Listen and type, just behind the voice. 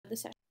the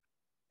session.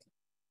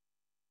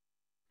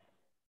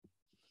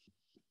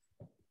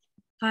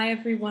 Hi,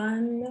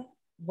 everyone.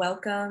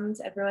 Welcome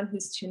to everyone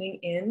who's tuning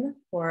in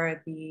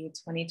for the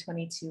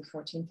 2022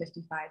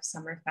 1455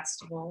 Summer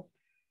Festival.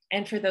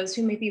 And for those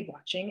who may be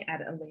watching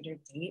at a later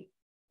date,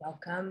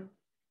 welcome.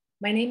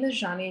 My name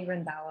is Jani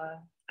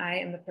Randawa. I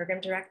am the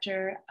program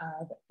director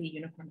of the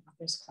Unicorn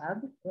Authors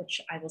Club, which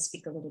I will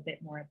speak a little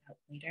bit more about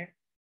later.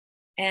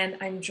 And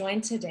I'm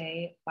joined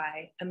today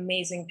by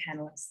amazing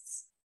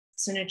panelists,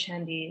 Sunu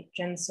Chandy,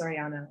 Jen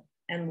Soriano,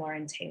 and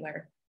Lauren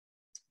Taylor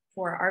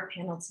for our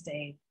panel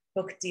today,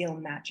 Book Deal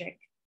Magic,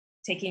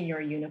 Taking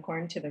Your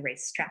Unicorn to the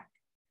Racetrack.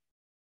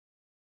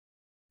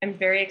 I'm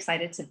very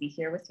excited to be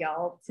here with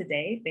y'all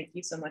today. Thank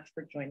you so much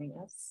for joining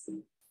us.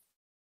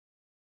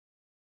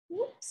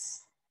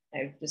 Whoops.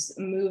 I've just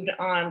moved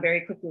on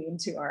very quickly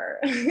into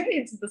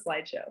into the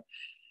slideshow.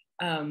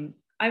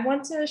 I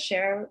want to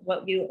share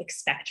what you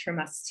expect from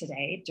us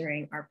today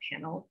during our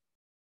panel.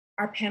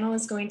 Our panel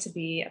is going to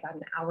be about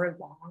an hour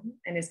long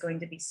and is going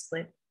to be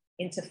split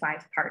into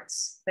 5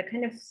 parts that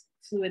kind of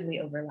fluidly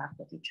overlap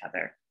with each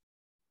other.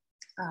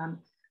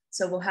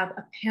 So we'll have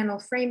a panel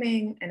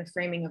framing and a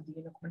framing of the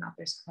Unicorn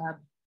Authors Club.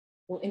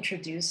 We'll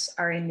introduce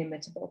our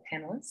inimitable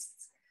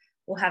panelists.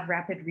 We'll have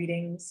rapid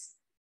readings,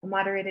 a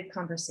moderated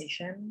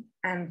conversation,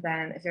 and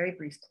then a very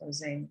brief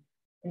closing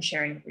and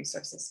sharing of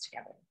resources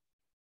together.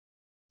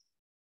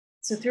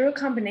 So through a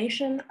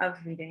combination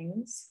of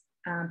readings,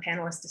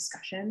 panelist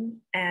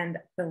discussion, and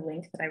the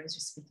link that I was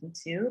just speaking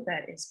to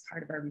that is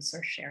part of our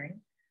resource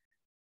sharing,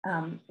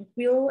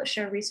 we'll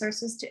share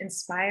resources to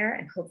inspire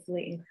and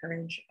hopefully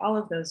encourage all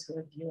of those who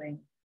are viewing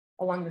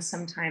along the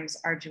sometimes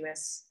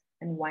arduous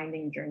and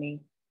winding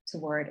journey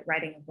toward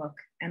writing a book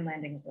and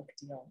landing a book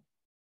deal.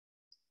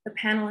 The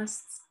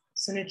panelists,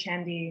 Sunu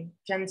Chandy,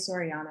 Jen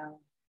Soriano,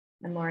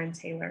 and Lauren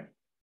Taylor,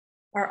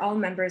 are all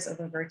members of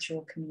a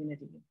virtual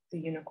community, the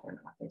Unicorn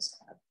Authors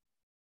Club,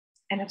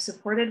 and have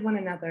supported one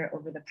another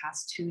over the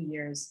past 2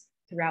 years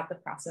throughout the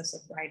process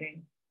of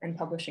writing and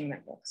publishing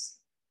their books.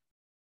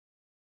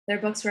 Their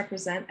books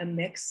represent a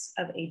mix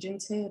of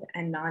agented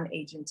and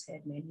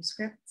non-agented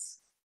manuscripts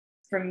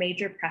from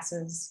major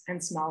presses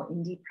and small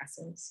indie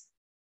presses,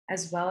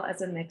 as well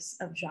as a mix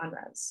of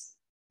genres.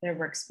 Their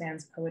work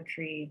spans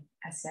poetry,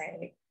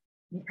 essay,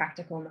 and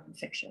practical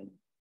nonfiction.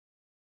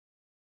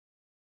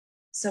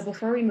 So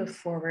before we move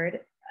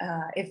forward,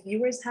 if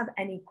viewers have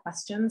any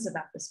questions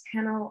about this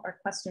panel or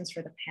questions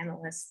for the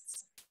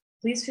panelists,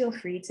 please feel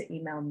free to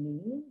email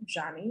me,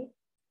 Jani,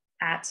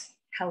 at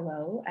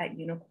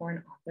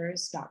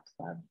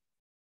hello@unicornauthors.club.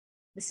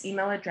 This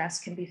email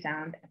address can be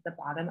found at the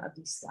bottom of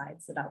these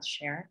slides that I'll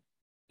share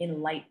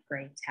in light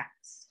gray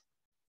text.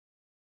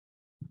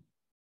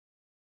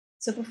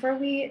 So before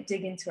we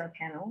dig into our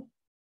panel,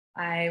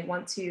 I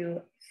want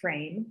to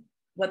frame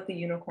what the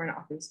Unicorn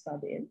Authors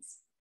Club is.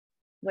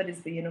 What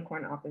is the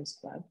Unicorn Authors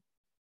Club?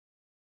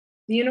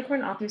 The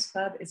Unicorn Authors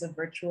Club is a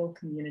virtual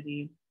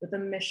community with a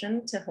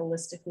mission to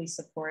holistically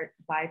support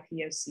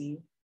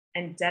BIPOC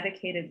and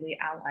dedicatedly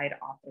allied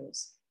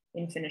authors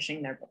in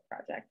finishing their book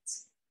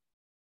projects.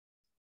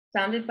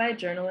 Founded by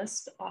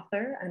journalist,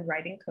 author, and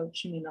writing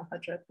coach Mina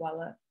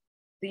Hadratwala,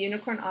 the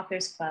Unicorn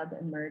Authors Club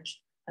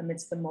emerged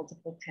amidst the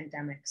multiple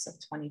pandemics of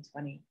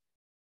 2020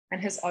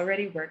 and has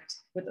already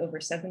worked with over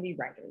 70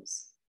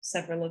 writers,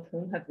 several of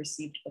whom have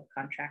received book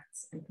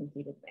contracts and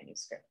completed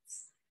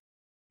manuscripts.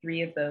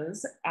 3 of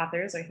those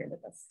authors are here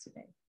with us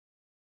today.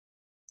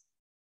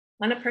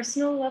 On a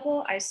personal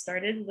level, I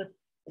started with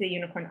the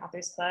Unicorn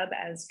Authors Club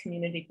as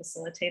community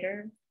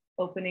facilitator,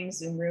 opening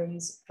Zoom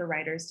rooms for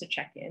writers to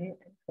check in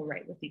and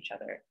co-write with each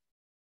other.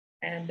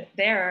 And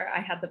there I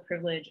had the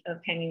privilege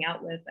of hanging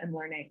out with and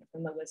learning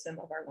from the wisdom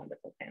of our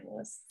wonderful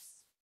panelists.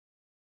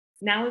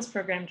 Now as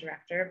program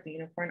director of the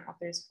Unicorn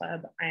Authors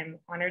Club, I'm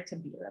honored to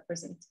be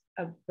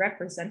a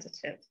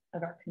representative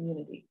of our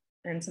community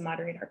and to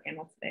moderate our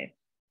panel today.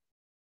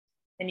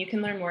 And you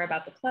can learn more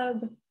about the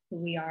club, who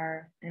we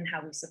are, and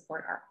how we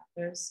support our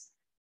authors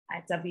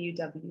at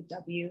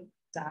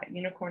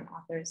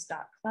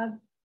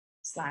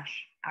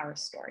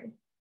www.unicornauthors.club/ourstory.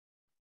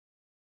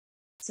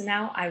 So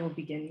now I will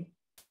begin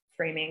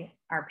framing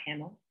our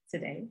panel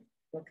today,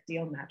 Book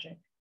Deal Magic,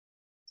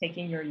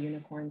 Taking Your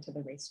Unicorn to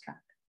the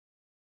Racetrack.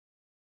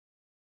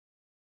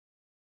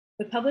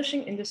 The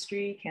publishing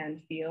industry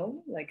can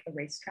feel like a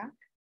racetrack.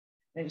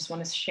 I just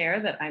want to share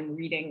that I'm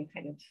reading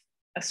kind of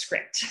a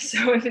script.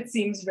 So if it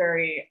seems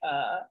very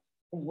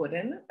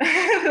wooden,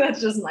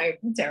 that's just my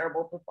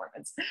terrible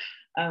performance.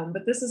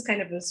 But this is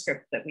kind of the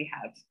script that we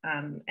have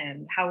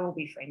and how we'll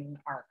be framing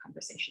our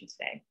conversation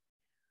today.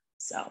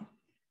 So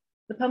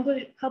the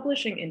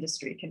publishing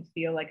industry can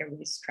feel like a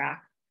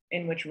racetrack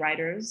in which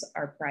writers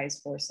are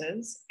prize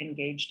horses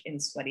engaged in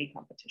sweaty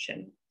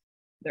competition.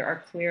 There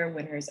are clear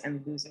winners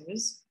and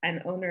losers,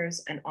 and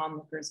owners and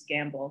onlookers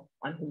gamble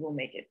on who will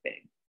make it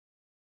big.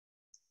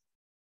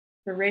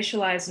 For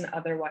racialized and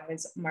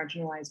otherwise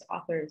marginalized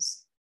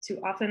authors,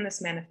 too often this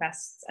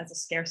manifests as a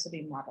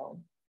scarcity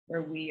model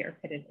where we are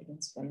pitted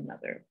against one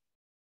another,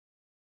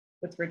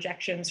 with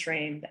rejections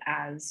framed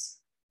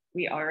as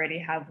we already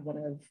have one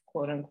of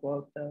quote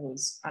unquote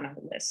those on our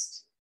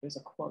list. There's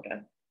a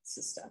quota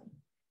system.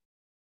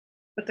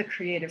 But the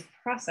creative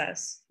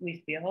process,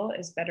 we feel,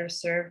 is better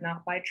served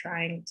not by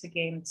trying to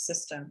game the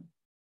system.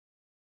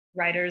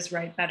 Writers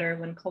write better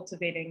when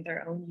cultivating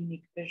their own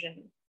unique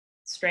vision,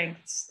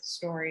 strengths,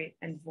 story,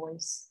 and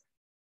voice.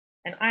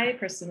 And I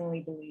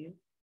personally believe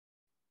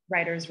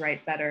writers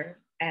write better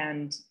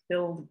and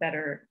build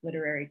better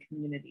literary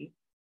community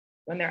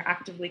when they're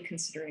actively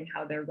considering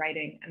how their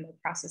writing and their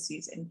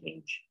processes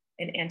engage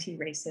in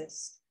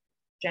anti-racist,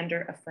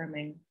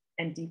 gender-affirming,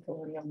 and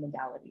decolonial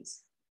modalities.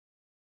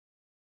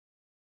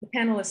 The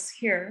panelists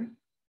here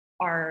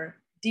are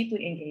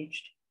deeply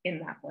engaged in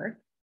that work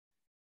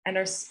and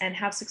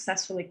have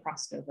successfully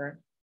crossed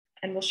over,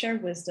 and will share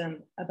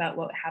wisdom about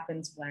what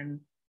happens when,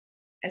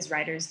 as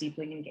writers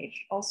deeply engaged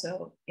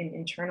also in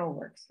internal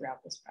work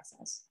throughout this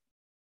process,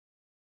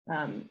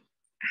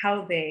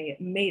 how they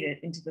made it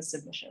into the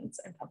submissions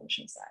and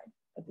publishing side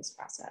of this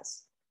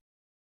process.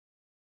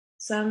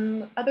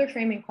 Some other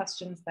framing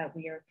questions that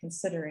we are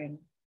considering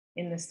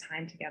in this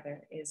time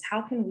together is,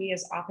 how can we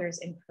as authors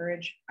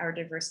encourage our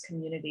diverse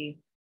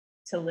community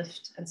to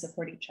lift and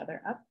support each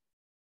other up,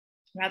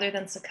 rather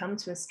than succumb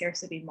to a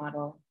scarcity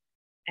model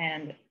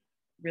and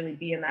really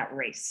be in that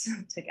race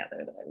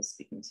together that I was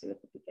speaking to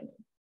at the beginning?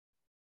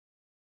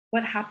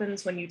 What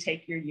happens when you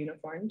take your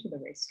uniform to the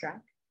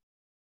racetrack?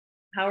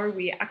 How are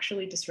we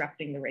actually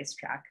disrupting the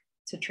racetrack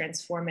to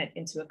transform it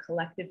into a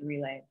collective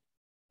relay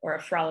or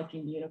a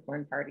frolicking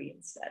unicorn party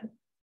instead?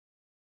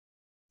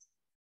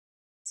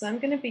 So I'm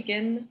going to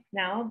begin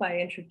now by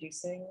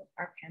introducing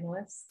our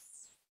panelists,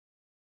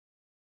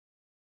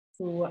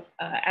 who,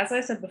 as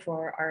I said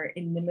before, are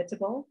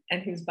inimitable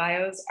and whose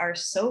bios are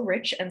so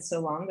rich and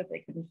so long that they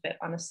couldn't fit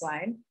on a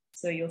slide.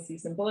 So you'll see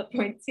some bullet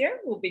points here.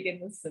 We'll begin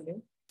with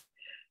Sunu.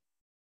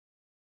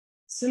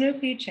 Sunu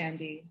P.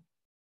 Chandy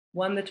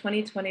won the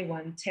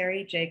 2021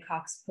 Terry J.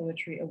 Cox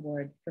Poetry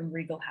Award from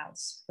Regal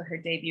House for her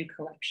debut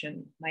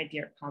collection, My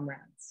Dear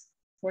Comrades,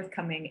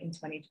 forthcoming in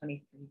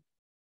 2023.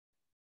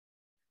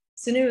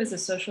 Sunu is a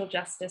social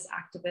justice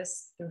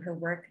activist through her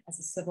work as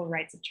a civil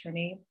rights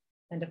attorney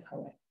and a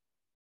poet.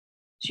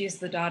 She is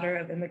the daughter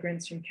of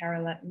immigrants from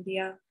Kerala,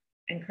 India,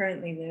 and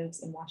currently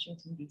lives in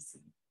Washington, D.C.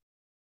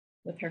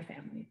 with her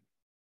family.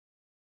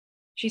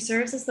 She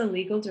serves as the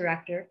legal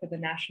director for the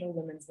National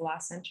Women's Law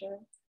Center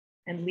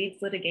and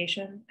leads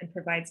litigation and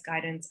provides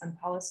guidance on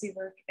policy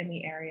work in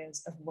the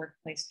areas of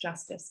workplace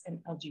justice and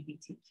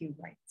LGBTQ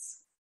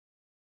rights.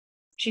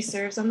 She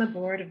serves on the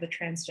board of the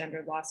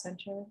Transgender Law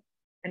Center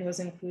and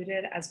was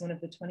included as one of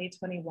the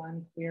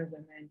 2021 Queer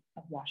Women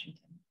of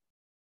Washington.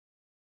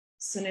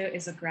 Sunu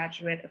is a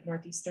graduate of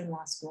Northeastern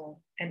Law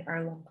School and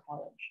Earlham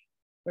College,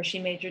 where she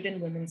majored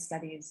in women's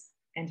studies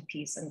and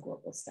peace and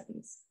global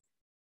studies.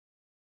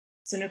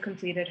 Sunu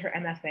completed her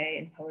MFA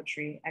in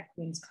poetry at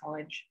Queens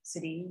College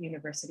City,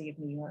 University of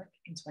New York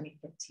in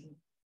 2013.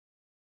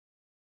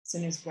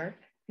 Sunu's work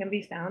can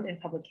be found in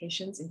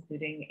publications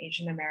including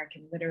Asian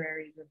American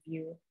Literary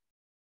Review,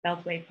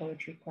 Beltway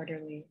Poetry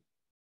Quarterly,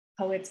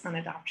 Poets on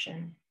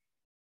Adoption,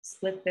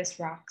 Split This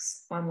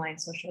Rock's online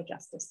social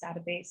justice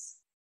database,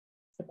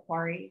 The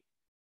Quarry,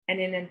 and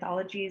in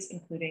anthologies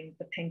including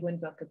The Penguin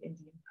Book of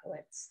Indian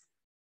Poets,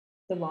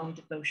 The Long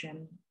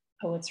Devotion,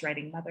 Poets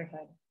Writing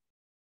Motherhood,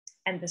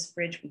 and This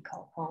Bridge We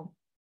Call Home,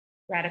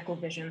 Radical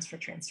Visions for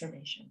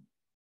Transformation.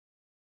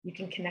 You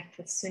can connect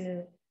with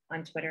Sunu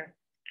on Twitter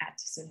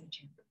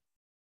 @SunuChan.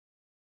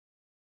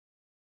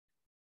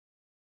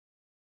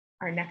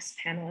 Our next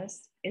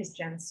panelist is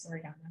Jen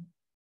Soriano.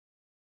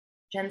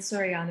 Jen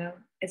Soriano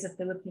is a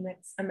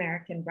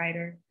Filipinx-American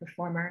writer,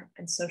 performer,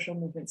 and social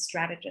movement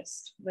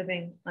strategist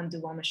living on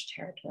Duwamish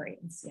territory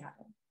in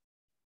Seattle.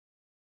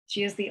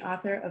 She is the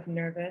author of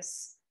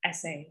Nervous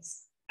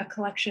Essays, a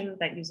collection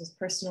that uses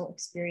personal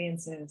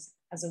experiences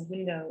as a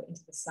window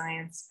into the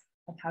science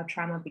of how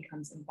trauma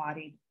becomes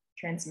embodied,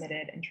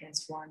 transmitted, and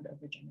transformed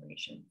over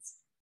generations.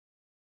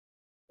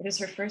 It is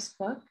her first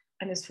book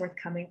and is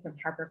forthcoming from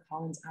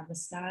HarperCollins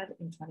Amistad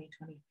in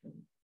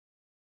 2023.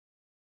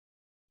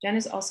 Jen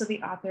is also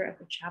the author of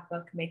the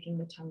chapbook Making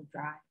the Tongue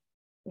Dry,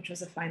 which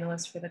was a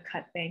finalist for the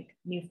Cut Bank,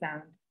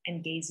 Newfound,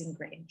 and Gazing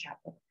Grain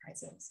chapbook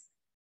prizes.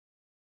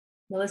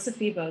 Melissa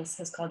Febos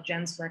has called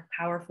Jen's work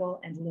powerful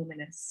and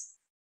luminous,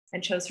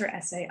 and chose her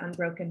essay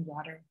Unbroken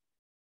Water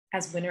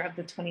as winner of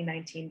the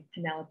 2019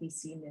 Penelope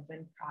C.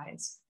 Niven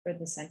Prize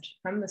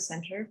from the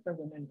Center for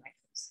Women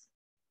Writers.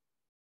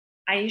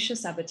 Aisha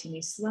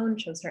Sabatini Sloan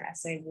chose her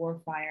essay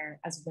Warfire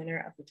as winner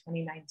of the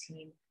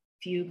 2019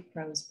 Fugue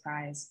Prose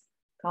Prize,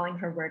 calling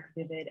her work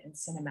vivid and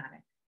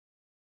cinematic.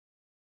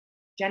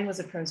 Jen was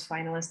a prose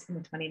finalist in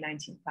the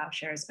 2019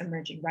 Plowshares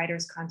Emerging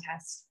Writers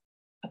Contest,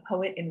 a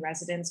poet in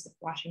residence with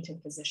Washington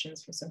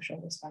Physicians for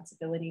Social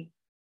Responsibility,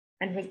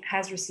 and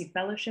has received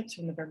fellowships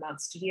from the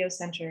Vermont Studio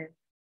Center,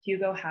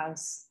 Hugo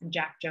House, and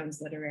Jack Jones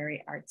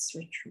Literary Arts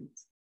Retreat.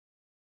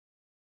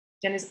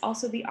 Jen is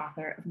also the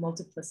author of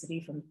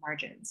Multiplicity from the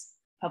Margins,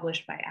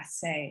 published by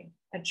Essay,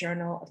 a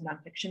journal of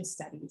nonfiction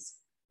studies,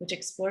 which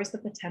explores the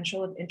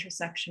potential of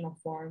intersectional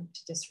form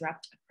to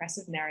disrupt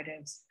oppressive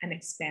narratives and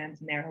expand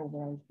narrow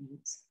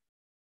worldviews.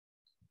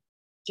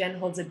 Jen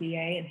holds a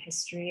BA in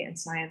History and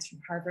Science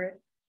from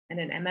Harvard and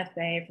an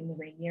MFA from the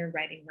Rainier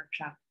Writing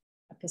Workshop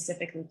at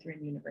Pacific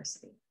Lutheran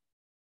University.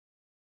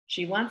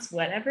 She wants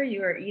whatever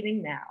you are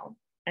eating now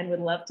and would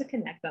love to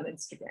connect on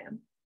Instagram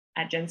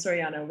at Jen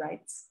Soriano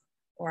Writes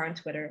or on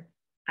Twitter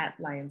at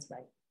Lions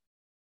Write.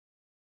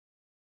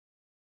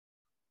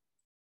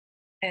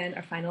 And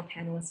our final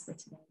panelist for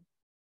today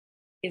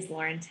is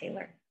Lauren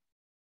Taylor.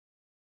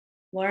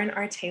 Lauren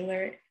R.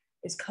 Taylor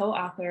is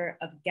co-author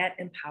of Get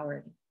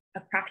Empowered, a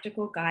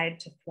practical guide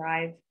to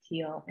thrive,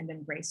 heal, and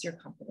embrace your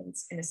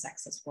confidence in a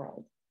sexist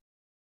world,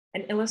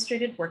 an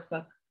illustrated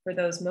workbook for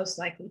those most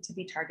likely to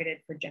be targeted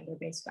for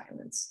gender-based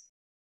violence,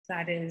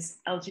 that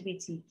is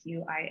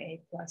LGBTQIA+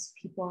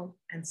 people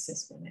and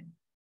cis women.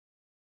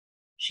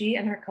 She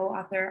and her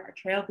co-author are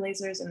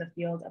trailblazers in the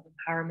field of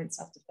empowerment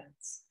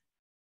self-defense.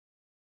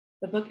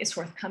 The book is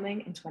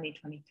forthcoming in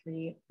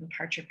 2023 from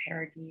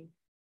Karcher-Perigee,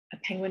 a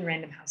Penguin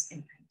Random House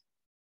imprint.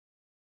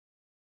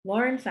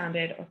 Lauren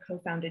founded or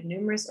co-founded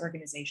numerous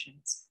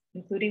organizations,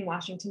 including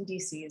Washington,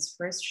 D.C.'s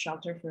first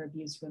shelter for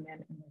abused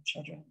women and their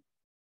children,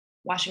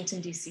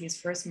 Washington, D.C.'s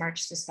first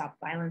March to Stop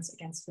Violence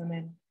Against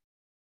Women,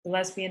 the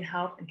Lesbian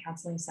Health and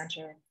Counseling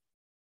Center,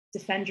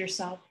 Defend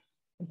Yourself,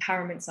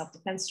 Empowerment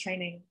Self-Defense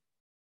Training.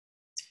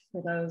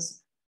 For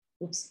those,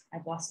 oops,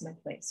 I've lost my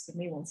place. Give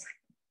me one second.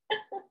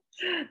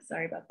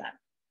 Sorry about that.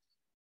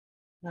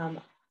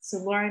 So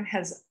Lauren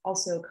has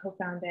also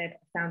founded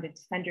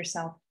Defend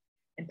Yourself,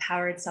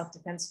 Empowered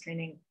Self-Defense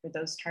Training for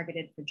those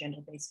targeted for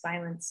gender-based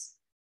violence,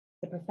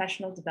 the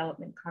Professional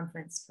Development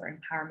Conference for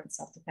Empowerment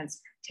Self-Defense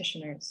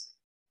Practitioners,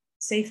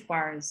 Safe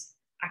Bars,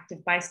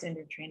 Active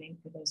Bystander Training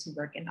for those who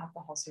work in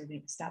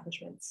alcohol-serving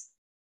establishments,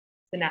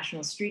 the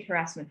National Street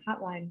Harassment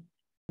Hotline,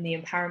 and the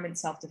Empowerment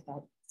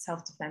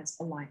Self-Defense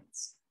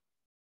Alliance.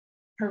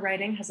 Her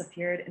writing has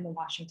appeared in the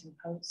Washington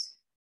Post,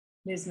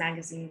 Ms.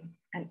 Magazine,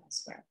 and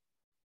elsewhere.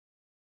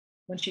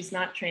 When she's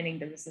not training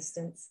the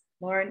resistance,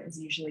 Lauren is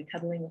usually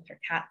cuddling with her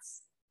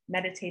cats,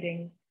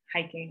 meditating,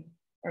 hiking,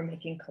 or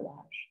making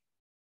collage.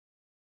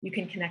 You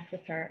can connect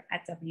with her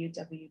at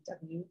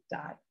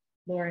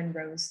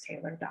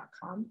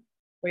www.laurenrosetaylor.com,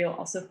 where you'll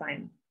also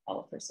find all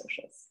of her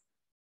socials.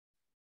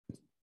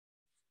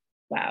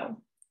 Wow.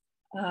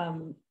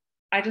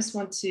 I just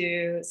want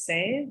to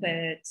say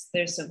that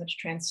there's so much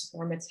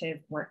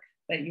transformative work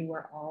that you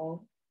were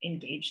all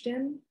engaged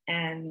in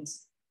and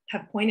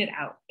have pointed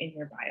out in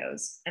your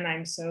bios. And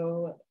I'm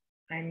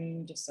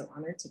just so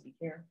honored to be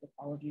here with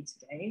all of you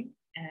today.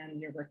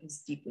 And your work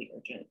is deeply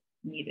urgent,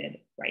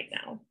 needed right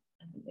now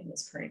in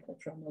this current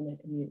cultural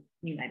moment in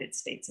the United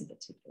States in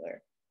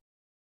particular.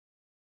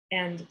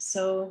 And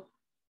so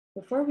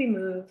before we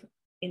move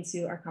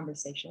into our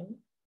conversation,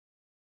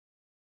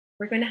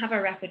 we're going to have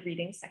a rapid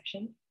reading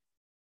section.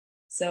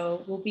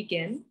 So we'll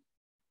begin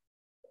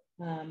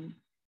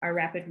our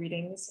rapid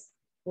readings.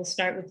 We'll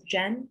start with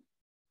Jen,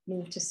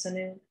 move to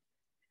Sunu,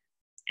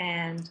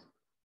 and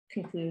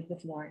conclude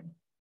with Lauren.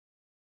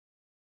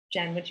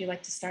 Jen, would you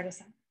like to start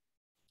us off?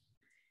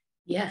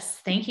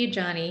 Yes, thank you,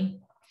 Johnny.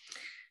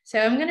 So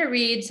I'm going to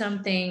read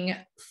something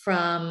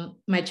from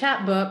my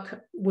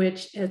chapbook,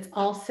 which is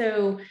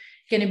also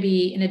going to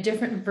be in a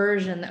different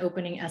version, the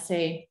opening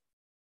essay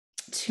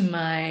to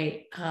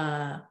my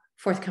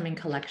forthcoming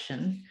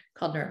collection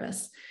called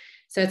Nervous.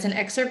 So it's an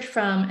excerpt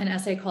from an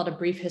essay called A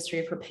Brief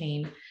History for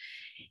Pain.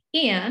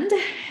 And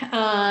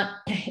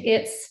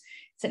it's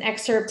an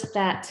excerpt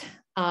that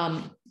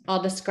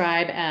I'll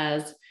describe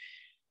as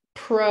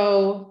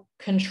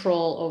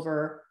pro-control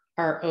over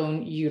our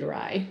own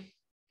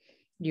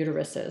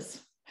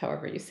uteruses,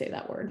 however you say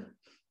that word.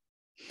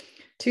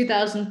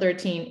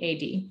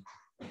 2013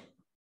 AD.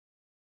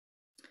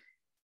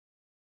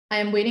 I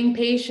am waiting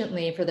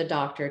patiently for the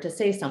doctor to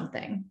say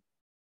something.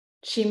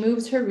 She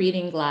moves her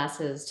reading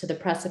glasses to the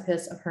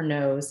precipice of her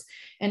nose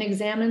and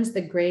examines the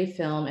gray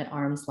film at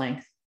arm's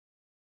length.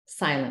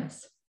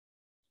 Silence.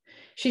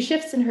 She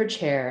shifts in her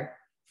chair,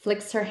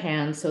 flicks her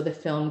hand so the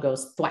film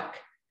goes thwack,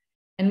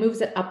 and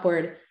moves it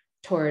upward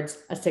towards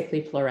a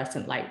sickly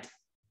fluorescent light.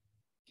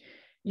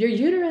 Your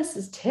uterus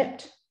is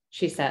tipped,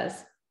 she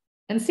says.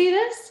 And see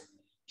this?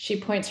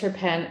 She points her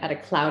pen at a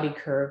cloudy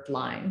curved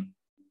line.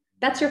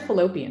 That's your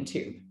fallopian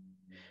tube.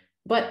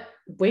 But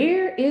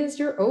where is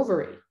your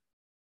ovary?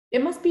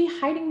 It must be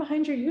hiding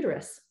behind your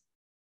uterus.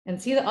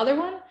 And see the other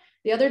one?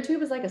 The other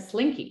tube is like a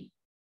slinky.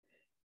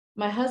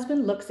 My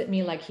husband looks at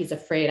me like he's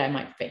afraid I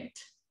might faint.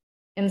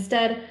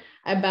 Instead,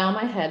 I bow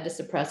my head to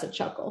suppress a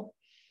chuckle.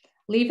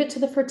 Leave it to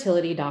the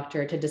fertility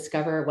doctor to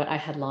discover what I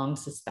had long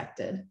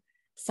suspected.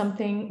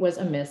 Something was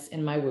amiss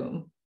in my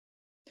womb.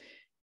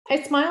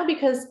 I smile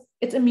because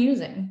it's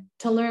amusing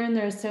to learn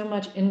there's so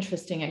much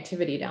interesting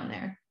activity down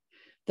there.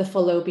 The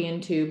fallopian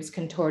tubes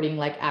contorting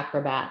like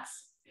acrobats,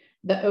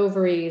 the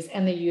ovaries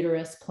and the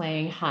uterus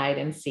playing hide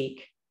and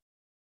seek.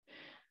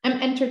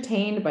 I'm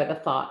entertained by the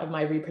thought of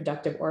my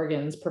reproductive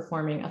organs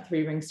performing a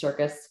three-ring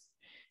circus,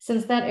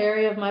 since that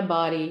area of my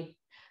body,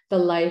 the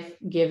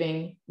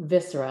life-giving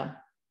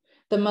viscera,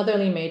 the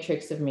motherly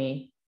matrix of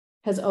me,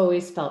 has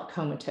always felt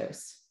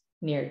comatose,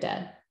 near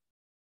dead.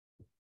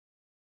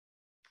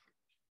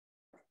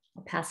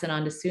 I'll pass it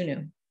on to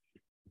Sunu.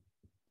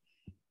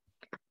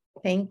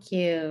 Thank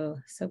you.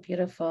 So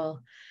beautiful.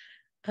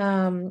 We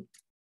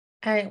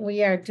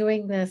are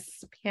doing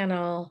this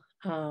panel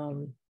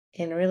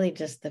in really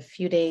just the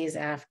few days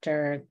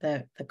after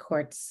the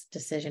court's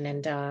decision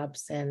in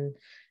Dobbs and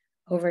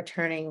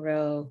overturning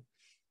Roe.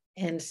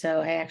 And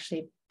so I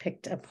actually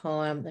picked a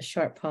poem, a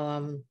short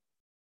poem.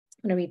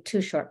 I'm going to read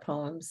two short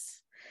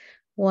poems.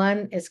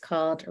 One is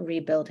called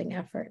Rebuilding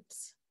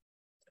Efforts.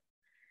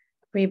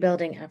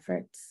 Rebuilding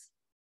Efforts.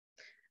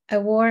 I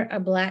wore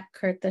a black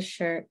Kurta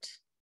shirt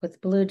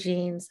with blue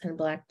jeans and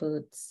black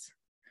boots.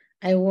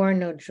 I wore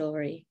no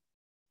jewelry.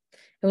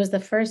 It was the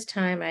first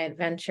time I had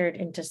ventured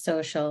into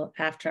social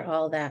after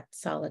all that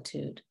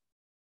solitude.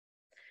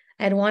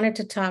 I had wanted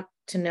to talk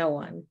to no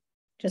one,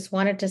 just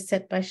wanted to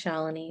sit by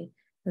Shalini,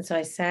 and so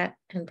I sat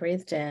and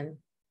breathed in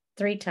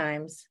 3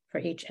 times for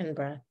each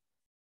in-breath.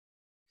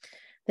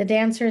 The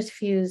dancers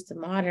fused the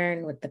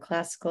modern with the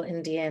classical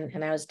Indian,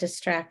 and I was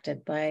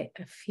distracted by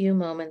a few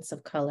moments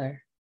of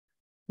color,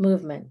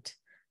 movement,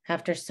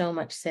 after so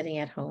much sitting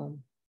at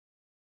home.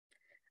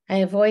 I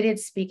avoided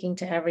speaking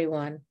to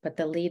everyone but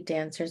the lead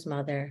dancer's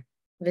mother,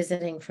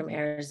 visiting from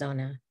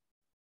Arizona.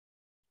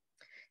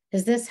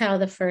 Is this how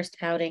the first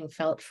outing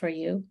felt for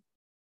you?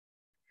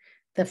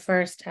 The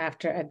first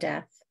after a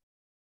death,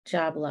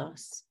 job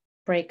loss,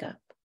 breakup,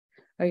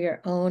 or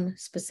your own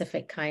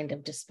specific kind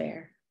of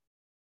despair?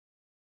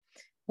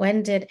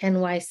 When did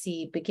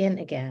NYC begin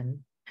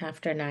again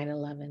after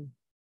 9/11?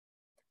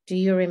 Do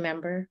you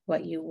remember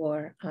what you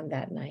wore on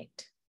that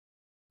night?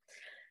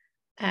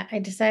 I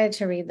decided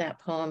to read that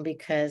poem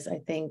because I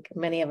think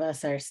many of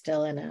us are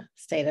still in a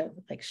state of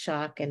like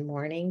shock and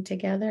mourning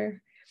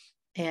together.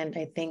 And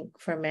I think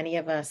for many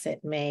of us,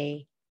 it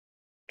may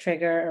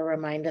trigger or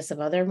remind us of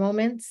other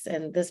moments.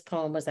 And this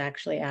poem was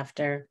actually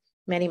after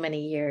many,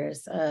 many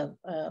years of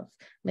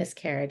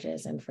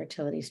miscarriages and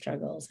fertility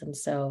struggles. And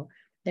so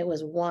it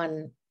was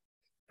one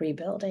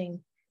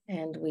rebuilding,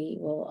 and we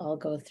will all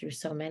go through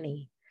so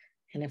many.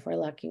 And if we're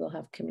lucky, we'll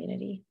have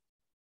community.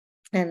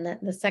 And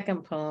the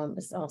second poem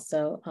is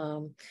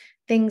also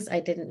Things I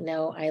Didn't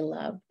Know I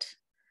Loved.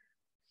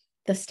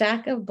 The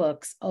stack of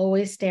books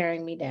always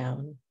staring me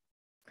down.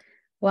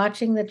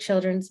 Watching the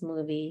children's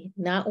movie,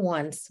 not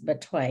once,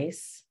 but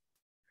twice.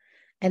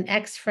 An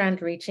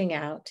ex-friend reaching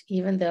out,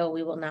 even though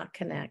we will not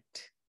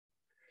connect.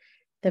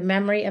 The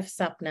memory of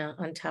Sapna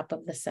on top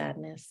of the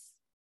sadness.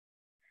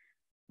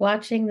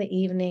 Watching the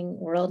evening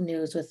world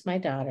news with my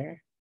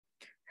daughter.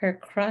 Her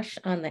crush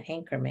on the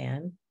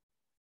anchorman.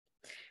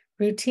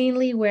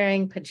 Routinely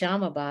wearing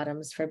pajama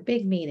bottoms for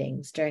big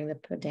meetings during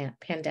the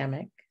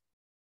pandemic.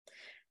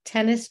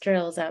 Tennis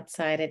drills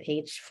outside at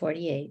age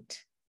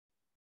 48.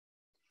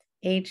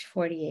 Age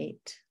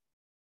 48.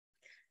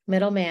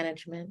 Middle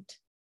management.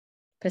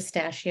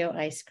 Pistachio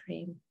ice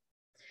cream.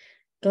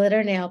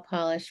 Glitter nail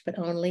polish, but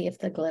only if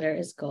the glitter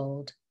is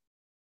gold.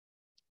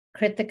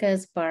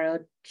 Kritika's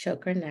borrowed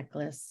choker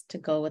necklace to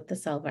go with the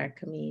Salwar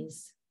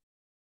kameez.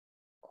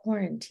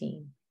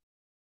 Quarantine.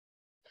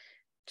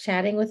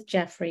 Chatting with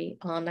Jeffrey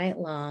all night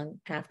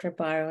long after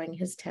borrowing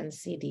his 10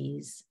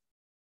 CDs.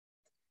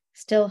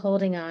 Still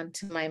holding on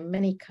to my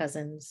many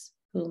cousins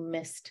who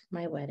missed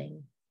my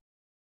wedding.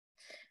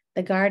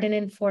 The garden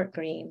in Fort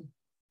Greene.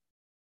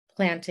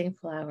 Planting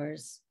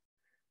flowers.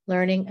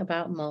 Learning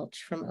about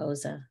mulch from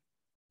Oza.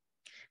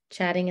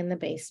 Chatting in the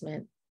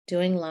basement,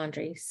 doing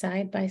laundry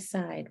side by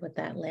side with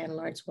that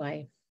landlord's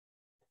wife.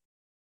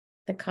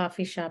 The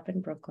coffee shop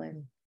in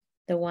Brooklyn,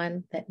 the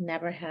one that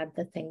never had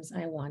the things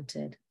I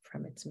wanted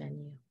from its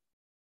menu.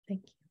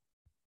 Thank you.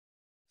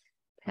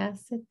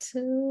 Pass it to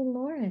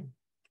Lauren.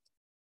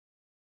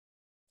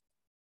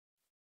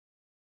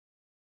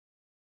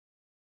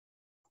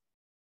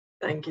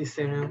 Thank you,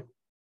 Sunu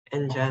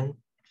and Jen.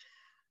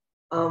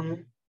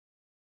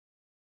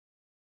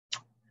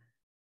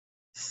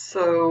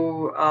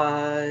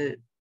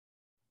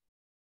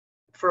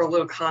 For a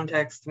little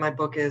context, my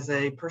book is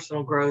a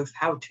personal growth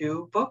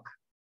how-to book.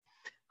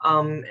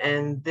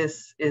 And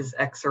this is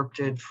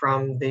excerpted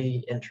from the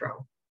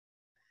intro.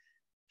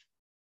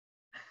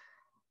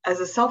 As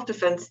a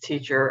self-defense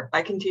teacher,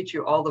 I can teach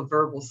you all the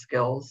verbal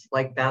skills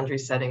like boundary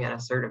setting and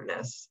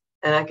assertiveness.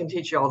 And I can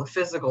teach you all the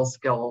physical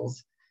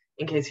skills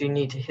in case you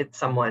need to hit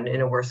someone in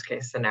a worst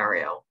case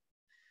scenario.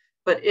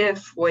 But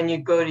if, when you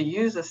go to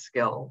use a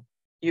skill,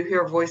 you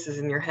hear voices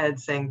in your head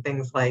saying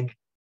things like,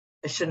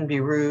 I shouldn't be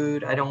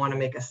rude, I don't want to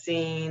make a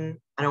scene,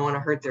 I don't want to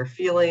hurt their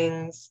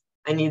feelings,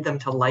 I need them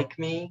to like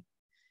me.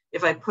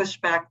 If I push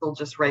back, they'll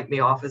just write me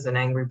off as an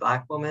angry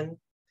Black woman.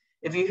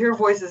 If you hear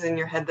voices in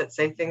your head that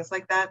say things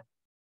like that,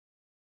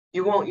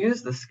 you won't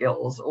use the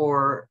skills,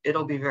 or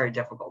it'll be very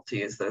difficult to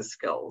use those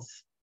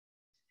skills.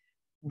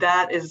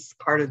 That is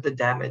part of the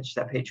damage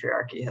that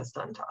patriarchy has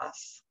done to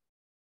us.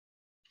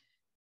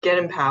 Get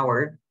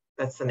Empowered,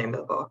 that's the name of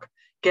the book,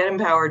 Get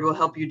Empowered will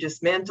help you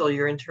dismantle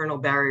your internal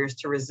barriers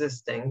to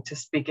resisting, to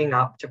speaking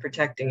up, to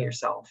protecting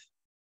yourself.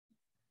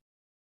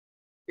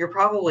 You're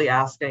probably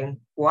asking,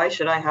 why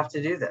should I have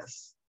to do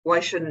this? Why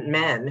shouldn't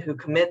men who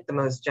commit the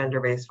most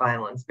gender-based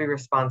violence be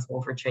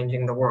responsible for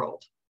changing the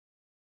world?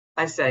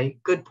 I say,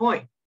 good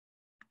point.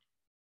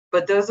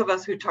 But those of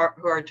us who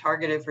are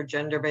targeted for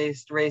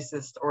gender-based,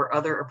 racist, or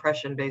other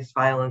oppression-based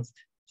violence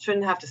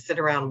shouldn't have to sit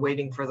around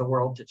waiting for the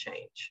world to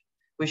change.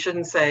 We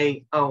shouldn't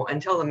say, oh,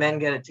 until the men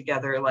get it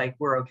together, like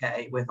we're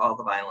okay with all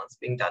the violence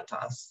being done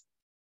to us.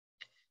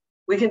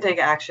 We can take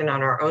action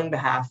on our own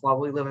behalf while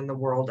we live in the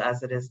world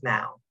as it is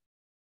now.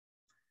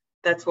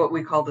 That's what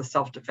we call the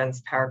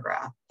self-defense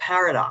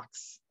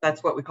paradox.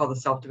 That's what we call the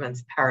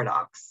self-defense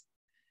paradox.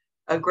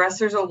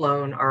 Aggressors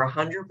alone are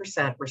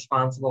 100%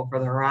 responsible for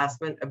the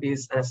harassment,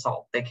 abuse, and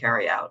assault they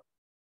carry out.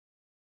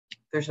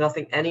 There's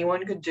nothing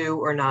anyone could do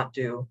or not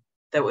do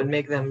that would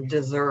make them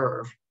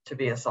deserve to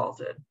be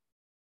assaulted.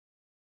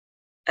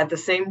 At the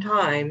same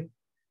time,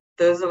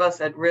 those of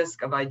us at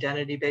risk of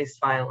identity-based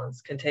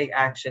violence can take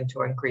action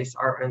to increase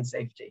our own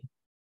safety.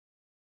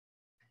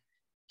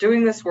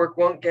 Doing this work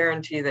won't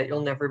guarantee that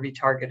you'll never be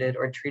targeted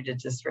or treated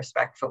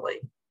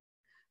disrespectfully,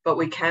 but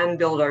we can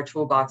build our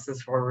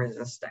toolboxes for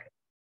resisting.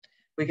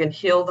 We can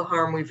heal the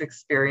harm we've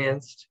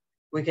experienced.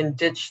 We can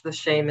ditch the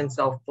shame and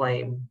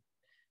self-blame.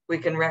 We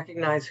can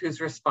recognize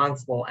who's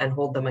responsible and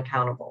hold them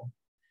accountable.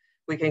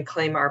 We can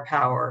claim our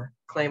power,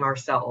 claim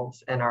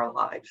ourselves and our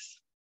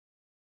lives.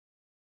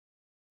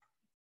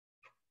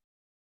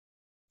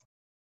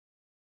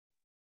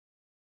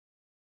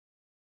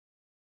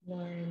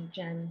 Lauren,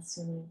 Jen,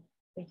 Sumi,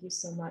 thank you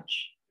so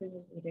much for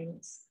your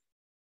readings.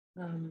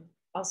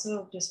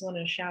 Also, just want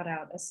to shout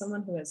out, as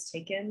someone who has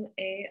taken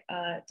a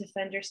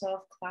Defend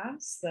Yourself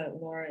class that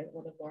one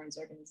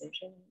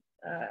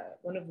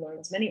of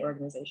Lauren's many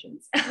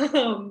organizations,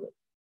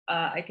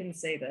 I can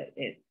say that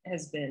it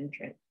has been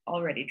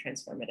already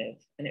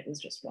transformative, and it was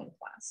just one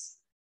class.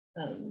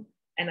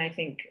 And I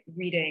think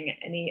reading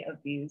any of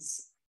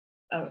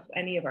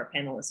our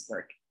panelists'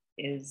 work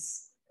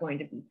is going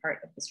to be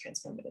part of this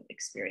transformative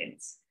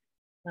experience.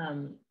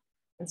 And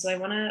so I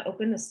want to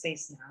open the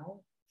space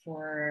now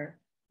for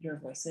your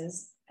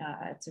voices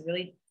to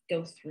really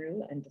go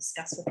through and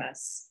discuss with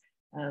us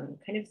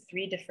kind of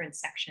 3 different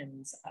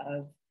sections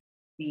of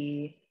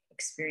the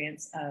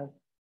experience of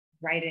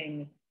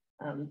writing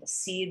the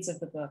seeds of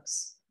the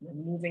books,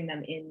 moving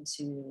them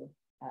into,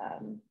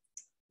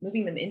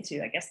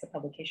 I guess, the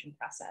publication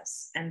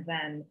process, and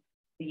then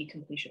the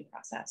completion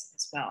process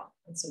as well.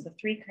 And so the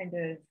 3 kind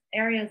of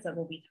areas that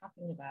we'll be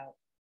talking about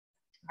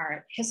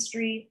are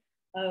history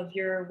of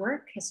your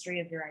work, history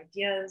of your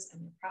ideas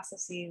and your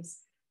processes,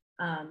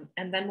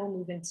 and then we'll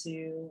move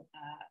into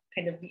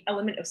kind of the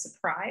element of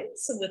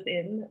surprise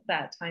within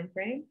that time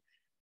frame.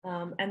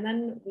 And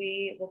then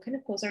we will kind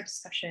of close our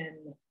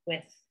discussion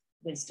with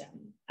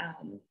wisdom,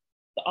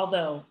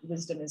 although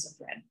wisdom is a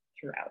thread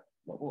throughout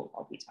what we'll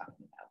all be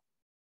talking about.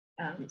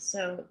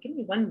 So give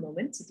me one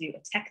moment to do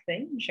a tech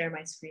thing and share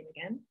my screen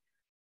again.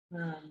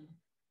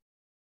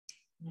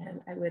 And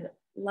I would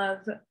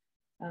love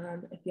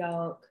if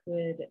y'all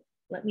could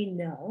let me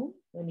know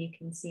when you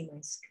can see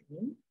my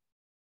screen.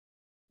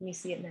 Can you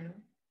see it now?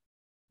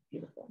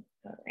 Beautiful.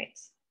 All right.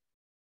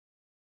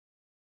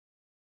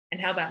 And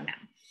how about now?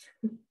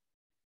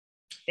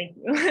 Thank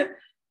you.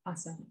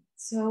 Awesome.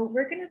 So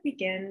we're going to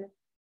begin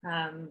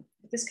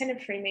with this kind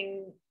of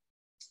framing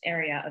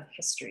area of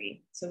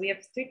history. So we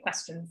have 3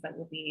 questions that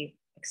we'll be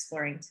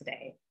exploring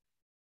today.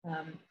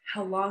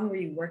 How long were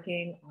you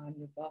working on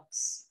your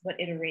books? What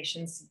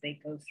iterations did they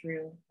go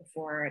through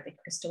before they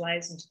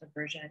crystallized into the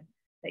version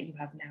that you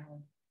have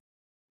now?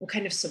 What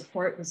kind of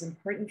support was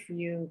important for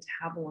you to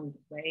have along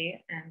the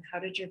way? And how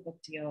did your book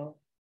deal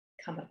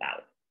come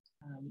about?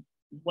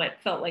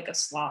 What felt like a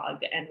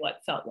slog and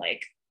what felt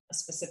like a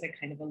specific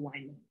kind of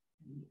alignment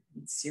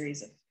and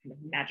series of kind of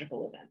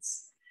magical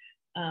events?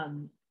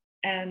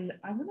 And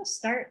I want to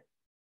start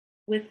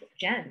with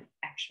Jen,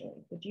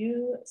 actually. Would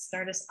you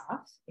start us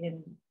off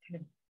in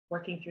kind of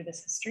working through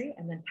this history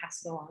and then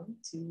pass it along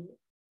to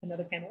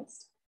another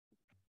panelist?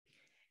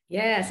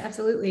 Yes,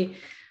 absolutely.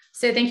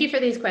 So thank you for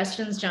these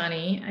questions,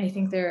 Johnny. I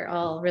think they're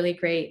all really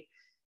great.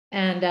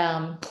 And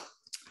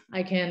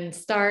I can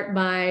start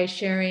by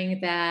sharing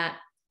that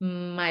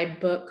my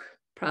book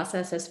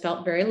process has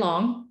felt very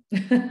long.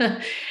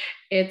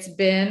 It's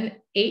been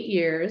 8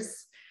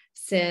 years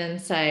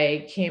since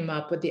I came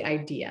up with the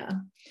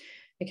idea.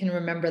 I can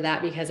remember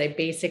that because I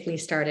basically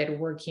started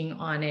working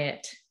on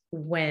it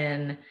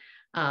when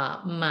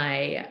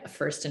my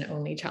first and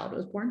only child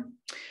was born.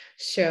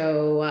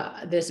 So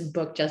this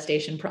book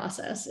gestation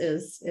process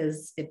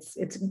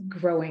it's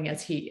growing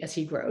as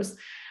he grows.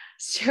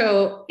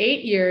 So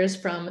 8 years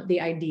from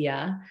the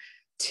idea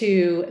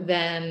to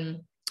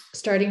then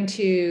starting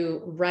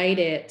to write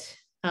it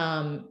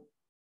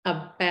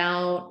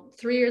about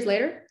 3 years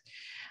later.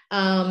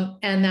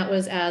 And that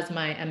was as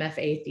my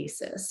MFA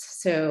thesis.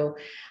 So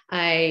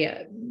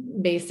I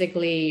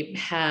basically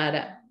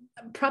had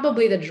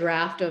probably the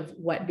draft of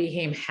what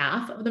became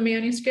half of the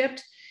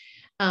manuscript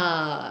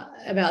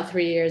about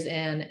 3 years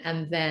in.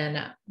 And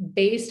then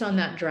based on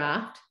that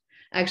draft,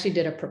 I actually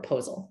did a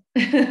proposal.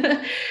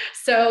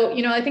 So,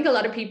 I think a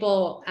lot of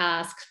people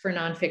ask for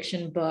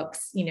nonfiction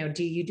books,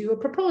 do you do a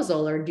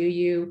proposal, or do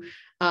you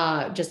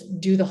just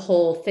do the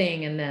whole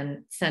thing and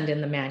then send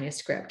in the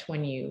manuscript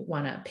when you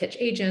want to pitch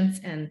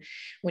agents and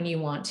when you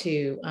want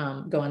to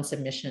go on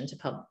submission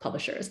to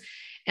publishers?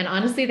 And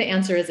honestly, the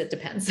answer is it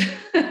depends.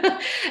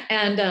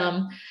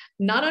 And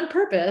not on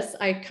purpose,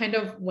 I kind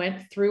of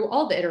went through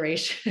all the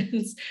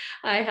iterations.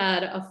 I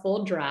had a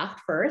full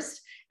draft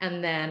first,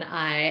 and then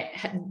I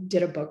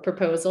did a book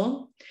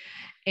proposal.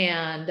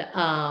 And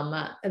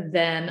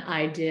then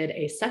I did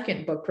a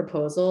second book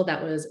proposal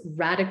that was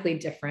radically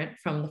different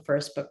from the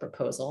first book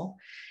proposal.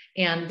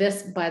 And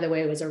this, by the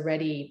way, was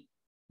already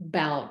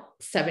about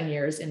 7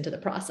 years into the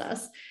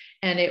process.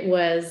 And it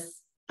was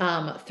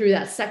through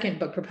that second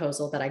book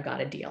proposal that I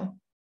got a deal.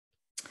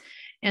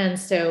 And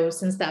so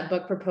since that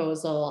book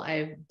proposal,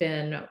 I've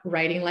been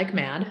writing like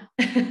mad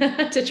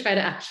to try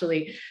to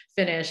actually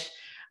finish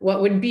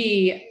what would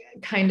be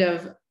kind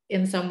of,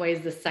 in some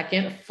ways, the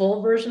second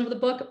full version of the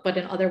book, but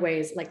in other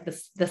ways, like the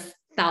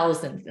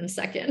 1,000th and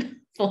second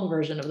full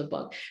version of the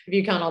book, if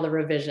you count all the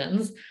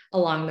revisions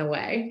along the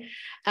way.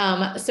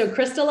 So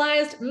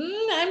crystallized,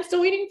 I'm still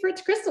waiting for it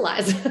to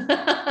crystallize.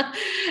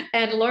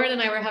 And Lauren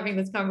and I were having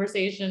this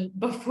conversation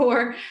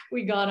before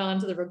we got on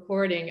to the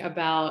recording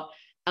about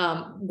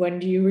when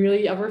do you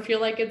really ever feel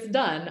like it's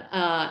done?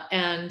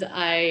 And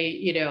I,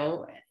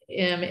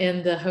 am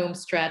in the home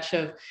stretch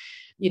of,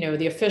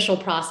 the official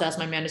process.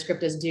 My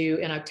manuscript is due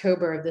in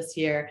October of this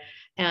year.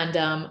 And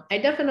I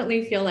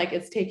definitely feel like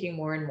it's taking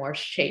more and more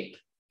shape.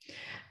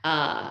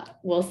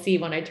 We'll see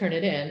when I turn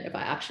it in if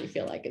I actually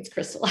feel like it's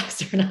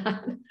crystallized or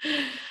not.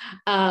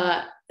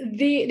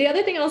 The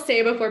other thing I'll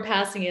say before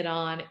passing it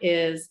on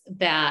is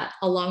that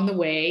along the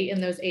way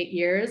in those 8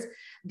 years,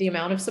 the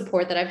amount of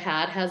support that I've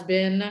had has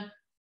been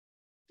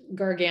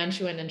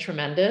gargantuan and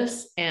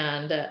tremendous,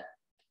 and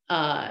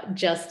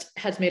just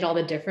has made all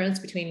the difference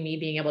between me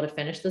being able to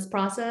finish this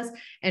process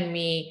and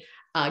me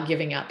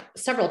giving up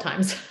several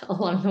times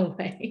along the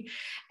way.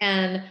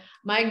 And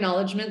my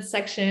acknowledgement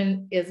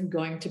section is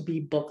going to be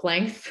book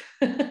length.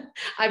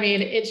 I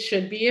mean, it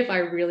should be if I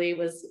really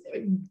was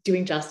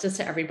doing justice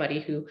to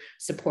everybody who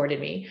supported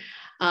me,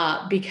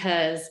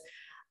 because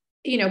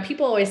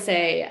people always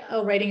say,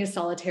 oh, writing is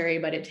solitary,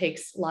 but it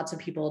takes lots of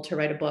people to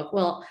write a book.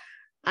 Well,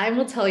 I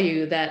will tell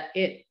you that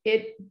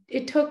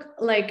it took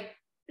like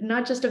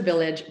not just a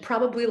village,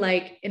 probably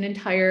like an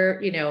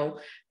entire,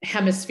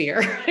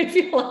 hemisphere, I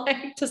feel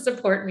like, to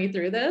support me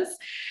through this.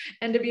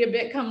 And to be a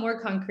bit more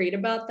concrete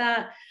about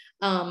that,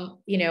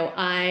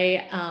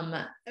 I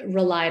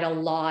relied a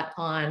lot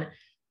on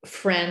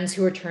friends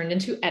who were turned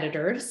into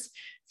editors,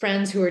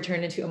 friends who were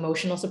turned into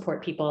emotional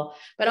support people,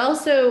 but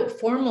also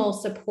formal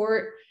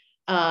support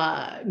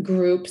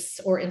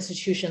groups or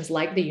institutions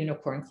like the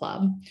Unicorn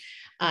Club.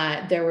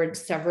 There were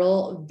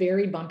several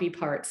very bumpy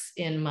parts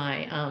in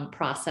my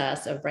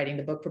process of writing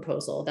the book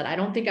proposal that I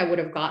don't think I would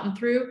have gotten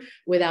through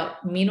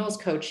without Minal's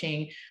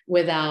coaching,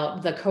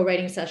 without the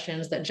co-writing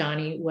sessions that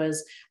Johnny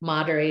was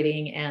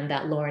moderating and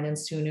that Lauren and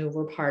Sunu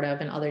were part of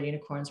and other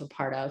unicorns were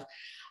part of.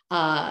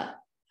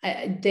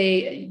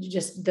 They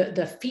just,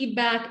 the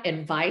feedback,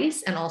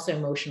 advice, and also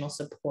emotional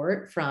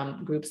support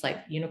from groups like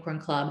Unicorn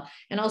Club.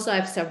 And also I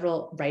have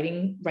several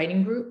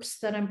writing groups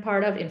that I'm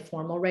part of,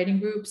 informal writing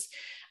groups,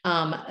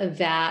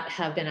 that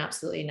have been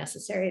absolutely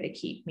necessary to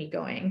keep me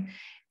going.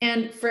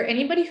 And for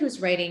anybody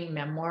who's writing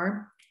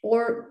memoir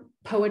or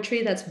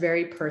poetry that's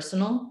very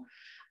personal,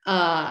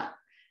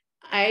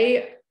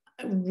 I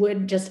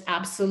would just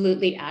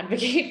absolutely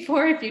advocate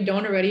for, if you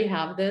don't already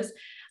have this,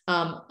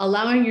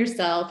 allowing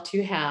yourself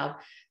to have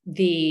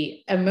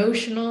the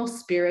emotional,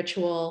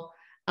 spiritual,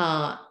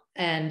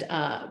 and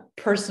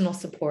personal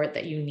support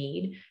that you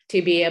need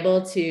to be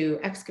able to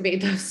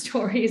excavate those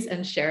stories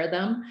and share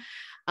them.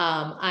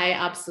 I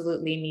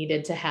absolutely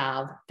needed to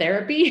have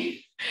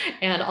therapy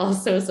and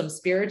also some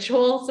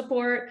spiritual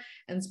support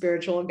and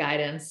spiritual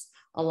guidance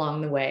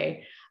along the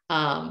way.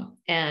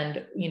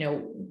 And,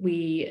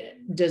 we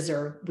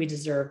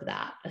deserve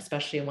that,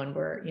 especially when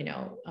we're,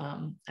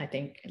 I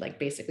think, like,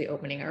 basically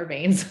opening our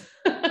veins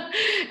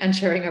and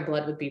sharing our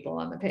blood with people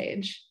on the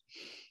page.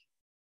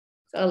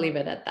 So I'll leave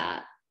it at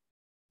that.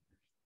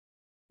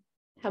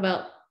 How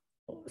about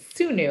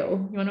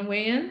Sunu? You want to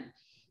weigh in?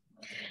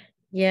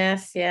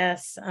 Yes.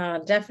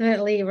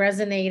 Definitely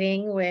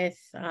resonating with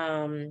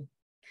the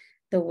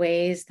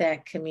ways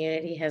that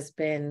community has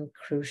been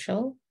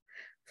crucial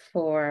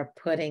for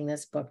putting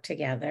this book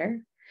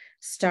together,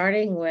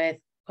 starting with,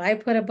 why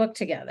put a book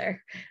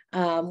together?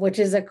 Which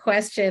is a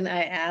question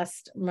I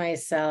asked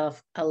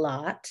myself a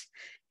lot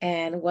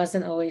and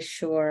wasn't always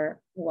sure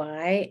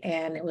why.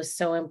 And it was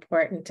so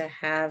important to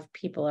have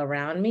people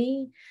around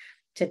me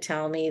to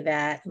tell me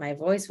that my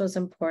voice was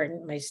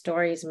important, my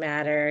stories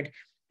mattered,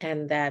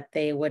 and that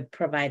they would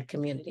provide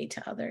community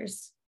to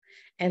others.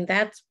 And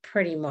that's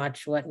pretty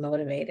much what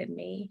motivated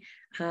me.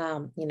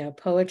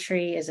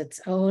 Poetry is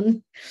its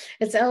own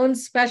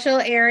special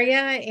area,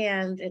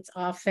 and it's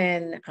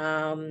often,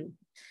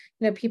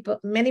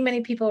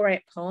 many people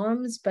write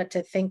poems, but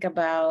to think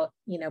about,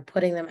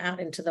 putting them out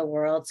into the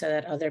world so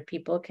that other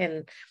people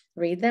can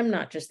read them,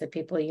 not just the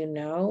people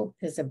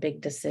is a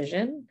big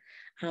decision,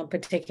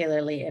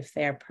 particularly if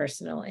they're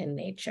personal in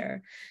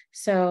nature.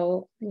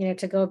 So,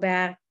 to go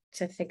back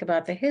to think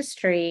about the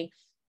history,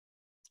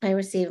 I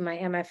received my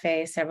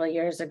MFA several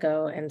years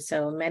ago, and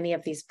so many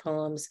of these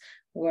poems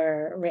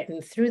were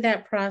written through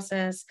that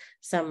process.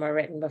 Some were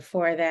written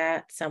before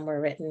that, some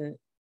were written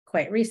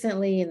quite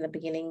recently in the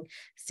beginning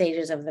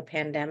stages of the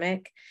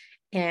pandemic.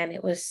 And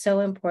it was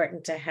so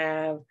important to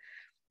have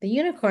the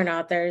unicorn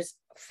authors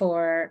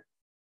for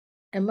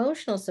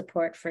emotional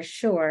support for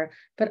sure,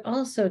 but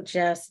also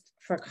just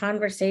for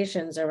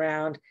conversations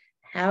around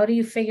how do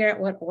you figure out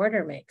what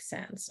order makes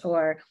sense,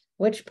 or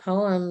which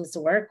poems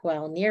work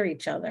well near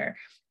each other,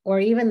 or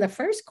even the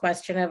first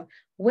question of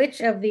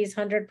which of these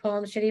 100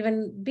 poems should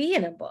even be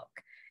in a book,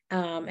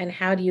 and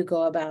how do you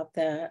go about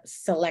the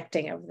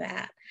selecting of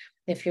that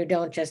if you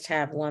don't just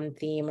have one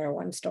theme or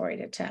one story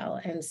to tell.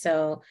 And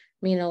so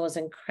Mina was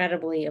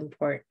incredibly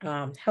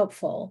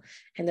helpful,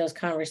 and those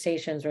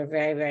conversations were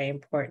very, very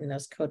important,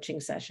 those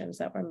coaching sessions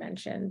that were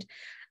mentioned.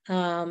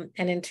 And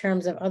in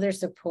terms of other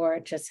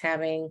support, just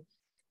having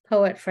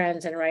poet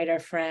friends and writer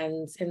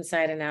friends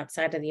inside and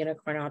outside of the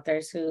unicorn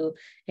authors who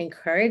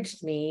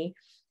encouraged me.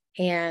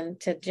 And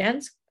to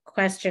Jen's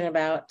question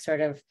about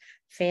sort of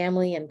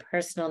family and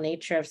personal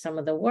nature of some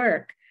of the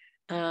work,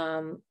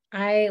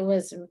 I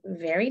was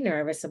very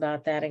nervous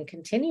about that and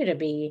continue to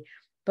be,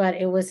 but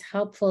it was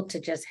helpful to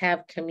just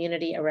have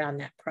community around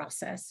that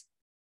process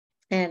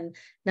and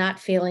not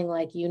feeling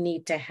like you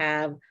need to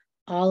have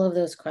all of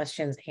those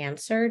questions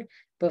answered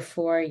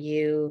before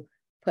you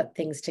put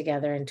things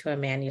together into a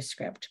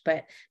manuscript,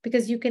 but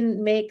because you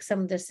can make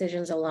some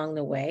decisions along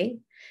the way.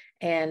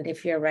 And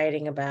if you're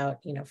writing about,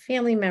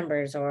 family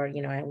members, or,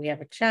 we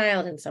have a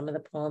child and some of the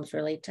poems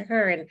relate to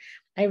her, and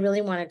I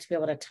really wanted to be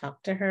able to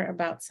talk to her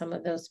about some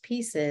of those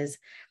pieces,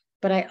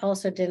 but I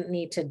also didn't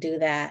need to do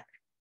that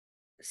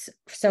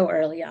so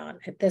early on.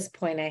 At this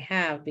point I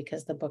have,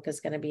 because the book is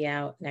going to be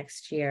out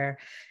next year.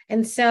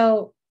 And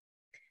so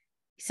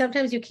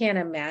sometimes you can't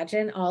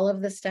imagine all of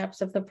the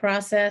steps of the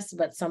process,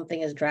 but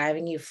something is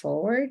driving you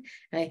forward.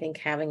 And I think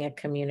having a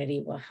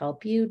community will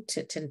help you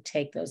to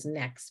take those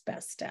next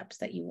best steps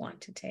that you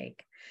want to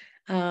take.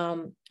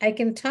 I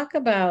can talk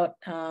about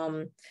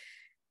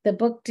the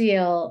book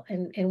deal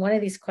in one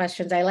of these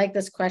questions. I like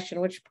this question,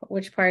 which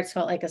parts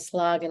felt like a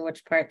slog and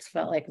which parts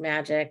felt like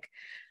magic.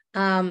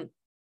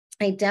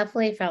 I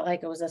definitely felt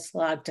like it was a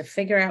slog to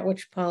figure out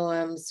which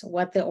poems,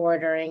 what the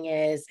ordering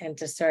is, and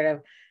to sort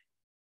of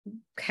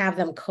have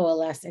them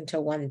coalesce into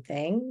one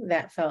thing.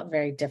 That felt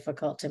very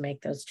difficult to make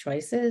those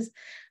choices.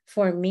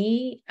 For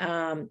me,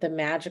 the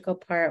magical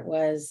part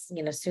was,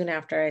 soon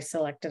after I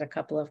selected a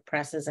couple of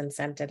presses and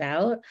sent it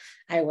out,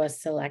 I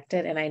was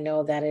selected. And I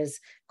know that is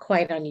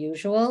quite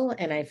unusual.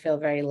 And I feel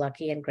very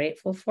lucky and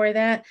grateful for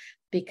that,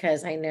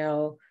 because I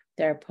know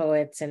there are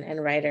poets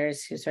and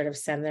writers who sort of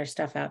send their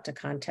stuff out to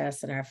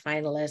contests and are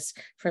finalists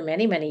for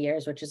many, many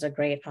years, which is a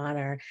great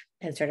honor,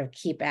 and sort of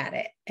keep at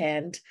it.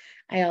 And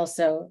I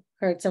also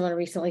heard someone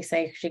recently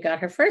say she got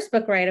her first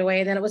book right away,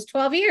 and then it was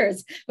 12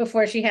 years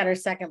before she had her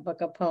second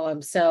book of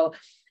poems. So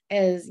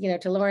as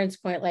to Lauren's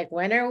point, like,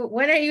 when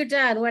are you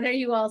done? When are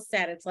you all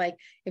set? It's like,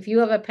 if you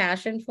have a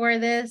passion for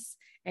this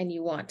and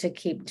you want to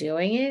keep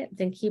doing it,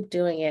 then keep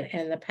doing it,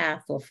 and the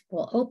path will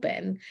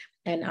open,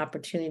 and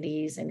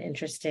opportunities and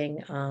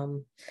interesting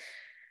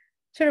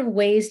sort of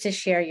ways to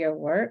share your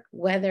work,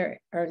 whether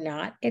or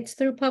not it's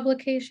through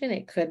publication.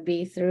 It could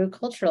be through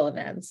cultural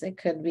events. It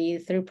could be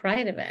through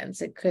pride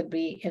events. It could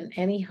be in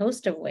any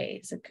host of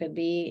ways. It could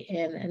be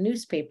in a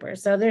newspaper.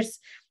 So there's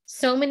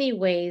so many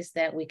ways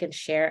that we can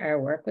share our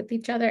work with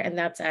each other. And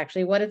that's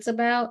actually what it's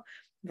about,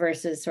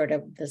 versus sort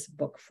of this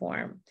book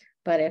form.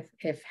 But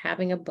if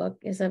having a book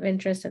is of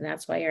interest, and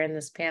that's why you're in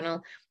this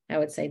panel, I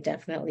would say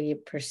definitely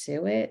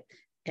pursue it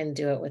and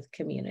do it with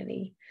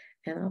community.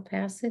 And I'll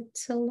pass it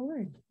to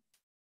Lauren.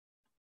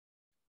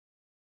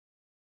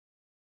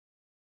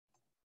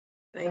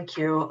 Thank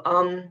you.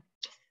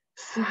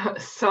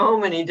 So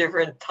many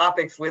different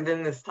topics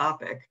within this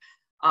topic.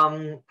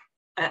 I'm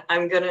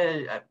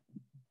gonna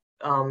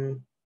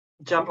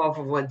jump off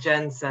of what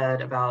Jen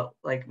said about,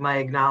 like, my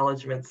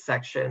acknowledgements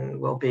section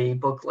will be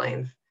book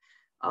length.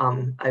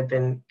 I've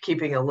been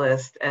keeping a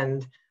list,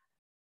 and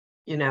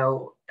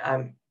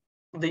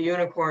the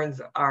unicorns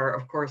are,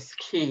 of course,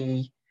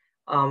 key.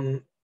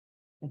 And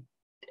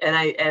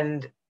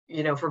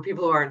for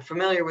people who aren't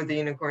familiar with the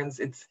unicorns,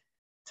 it's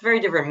a very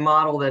different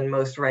model than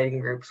most writing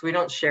groups. We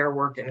don't share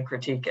work and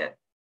critique it.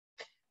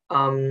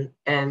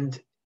 And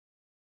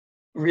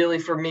really,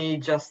 for me,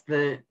 just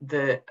the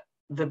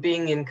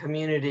being in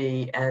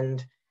community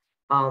and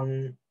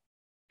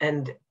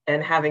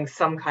having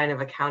some kind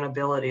of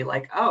accountability,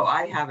 like, oh,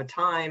 I have a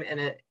time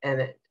and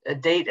a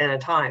date and a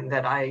time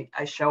that I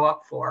show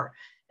up for,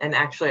 And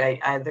actually,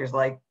 I there's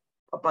like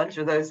a bunch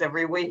of those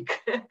every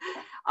week.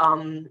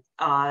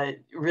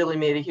 Really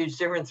made a huge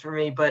difference for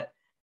me. But,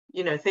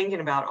 you know, thinking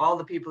about all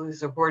the people who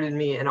supported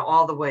me in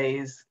all the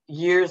ways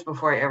years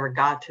before I ever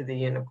got to the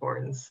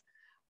unicorns,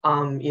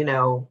 you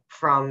know,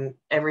 from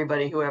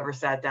everybody who ever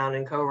sat down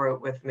and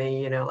co-wrote with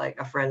me, you know, like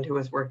a friend who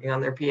was working on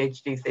their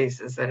PhD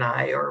thesis and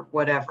I, or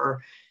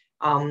whatever,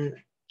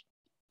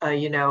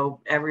 you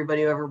know,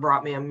 everybody who ever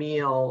brought me a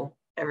meal,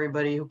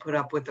 everybody who put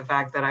up with the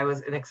fact that I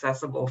was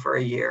inaccessible for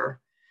a year.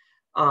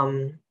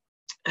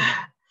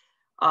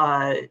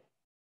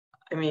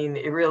 I mean,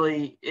 it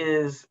really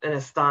is an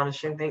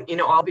astonishing thing. You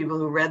know, all people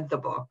who read the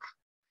book.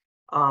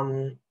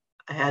 I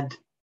had,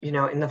 you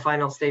know, in the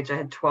final stage, I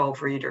had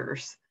 12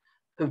 readers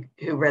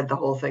who read the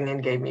whole thing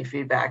and gave me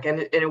feedback.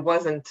 And it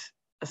wasn't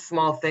a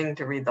small thing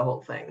to read the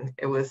whole thing.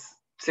 It was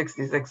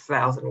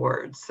 66,000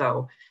 words.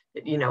 So,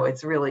 you know,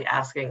 it's really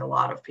asking a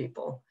lot of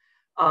people.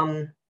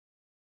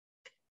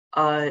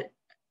 I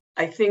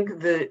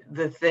think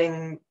the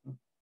thing,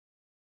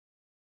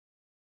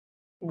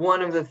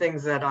 one of the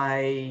things that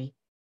I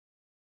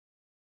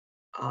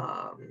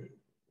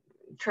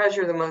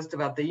treasure the most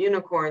about the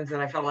unicorns,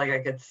 and I felt like I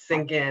could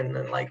sink in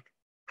and like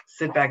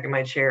sit back in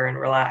my chair and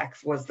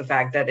relax, was the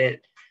fact that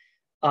it,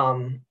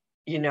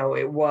 you know,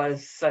 it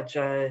was such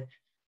a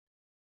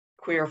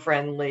queer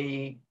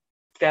friendly,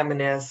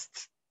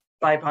 feminist,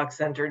 BIPOC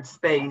centered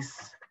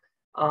space.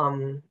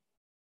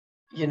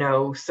 You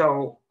know,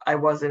 so I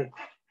wasn't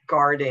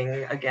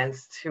guarding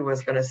against who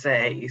was going to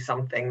say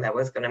something that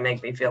was going to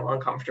make me feel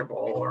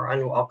uncomfortable or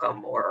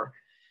unwelcome, or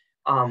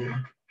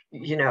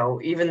you know,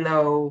 even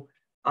though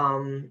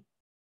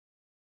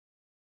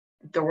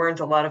there weren't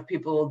a lot of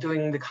people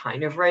doing the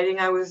kind of writing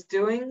I was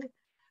doing,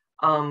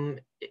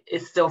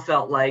 it still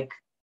felt like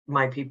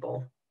my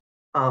people,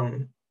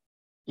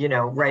 you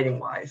know, writing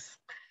wise.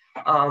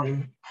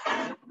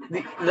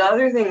 The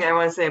other thing I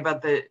want to say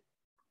about the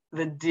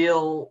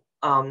deal,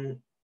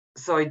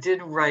 so I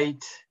did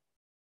write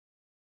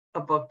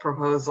a book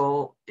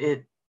proposal.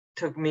 It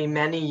took me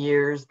many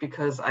years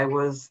because I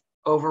was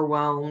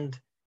overwhelmed,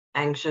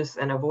 anxious,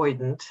 and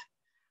avoidant.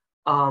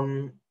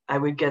 I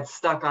would get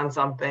stuck on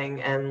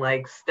something and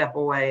like step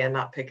away and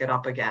not pick it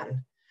up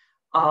again.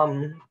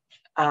 So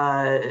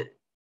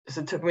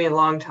it took me a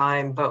long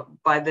time, but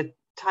by the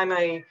time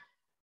I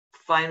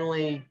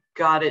finally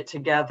got it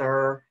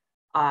together,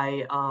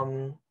 I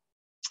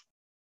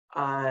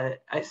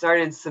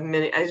started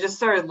submitting. I just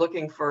started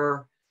looking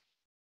for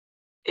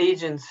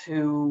agents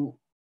who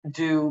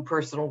do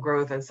personal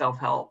growth and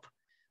self-help,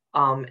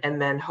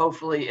 and then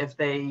hopefully, if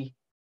they,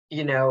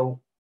 you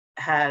know,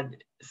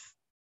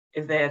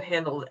 if they had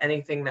handled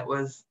anything that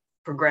was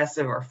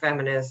progressive or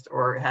feminist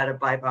or had a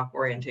BIPOC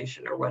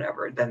orientation or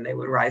whatever, then they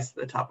would rise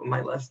to the top of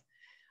my list.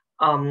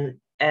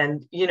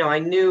 And, you know, I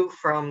knew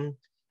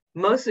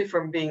mostly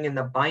from being in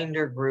the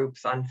binder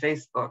groups on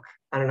Facebook.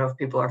 I don't know if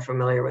people are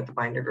familiar with the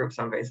binder groups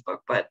on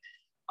Facebook, but,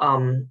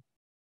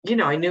 you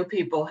know, I knew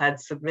people had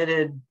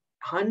submitted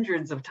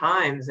hundreds of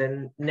times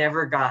and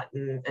never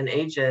gotten an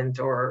agent,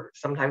 or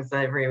sometimes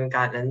never even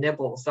gotten a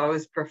nibble. So I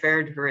was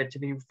prepared for it to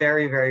be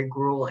very, very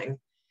grueling.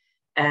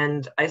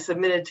 And I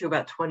submitted to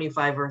about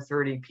 25 or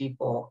 30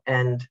 people,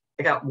 and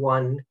I got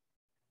one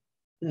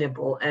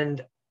nibble.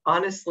 And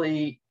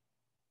honestly,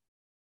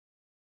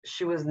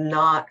 she was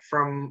not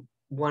from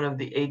one of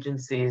the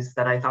agencies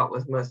that I thought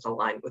was most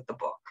aligned with the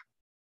book.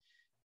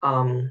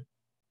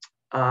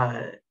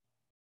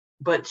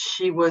 But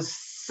she was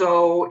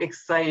so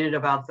excited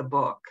about the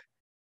book.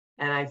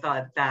 And I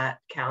thought that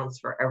counts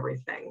for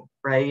everything,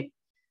 right?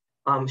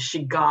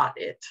 She got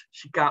it.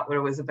 She got what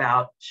it was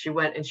about. She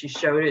went and she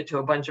showed it to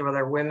a bunch of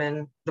other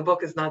women. The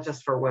book is not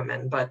just for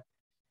women, but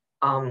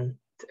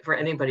for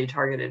anybody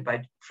targeted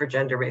for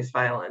gender-based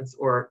violence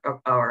or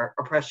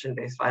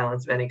oppression-based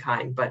violence of any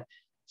kind. But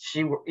she,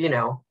 you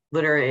know,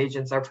 literary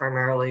agents are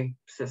primarily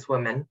cis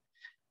women.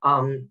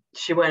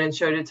 She went and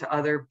showed it to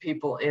other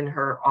people in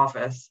her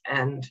office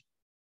and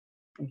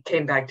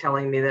came back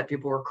telling me that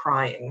people were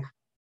crying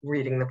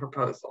reading the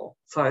proposal.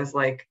 So I was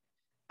like,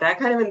 that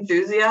kind of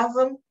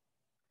enthusiasm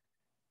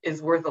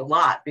is worth a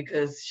lot,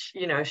 because,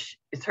 you know,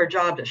 it's her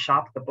job to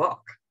shop the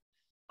book.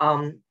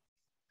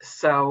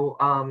 So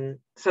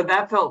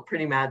that felt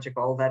pretty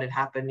magical that it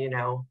happened, you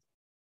know,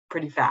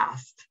 pretty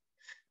fast.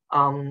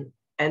 And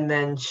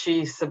then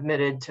she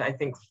submitted to, I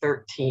think,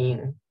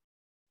 13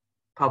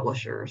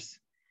 publishers,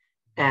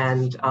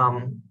 and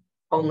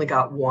only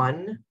got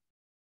one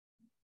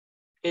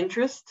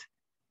interest,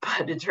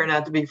 but it turned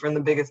out to be from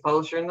the biggest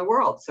publisher in the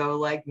world. So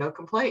like, no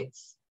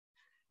complaints.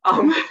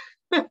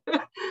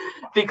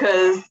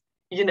 Because,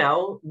 you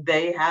know,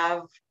 they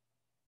have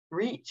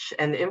reach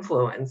and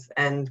influence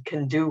and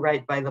can do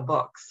right by the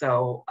book.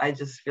 So I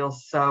just feel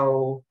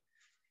so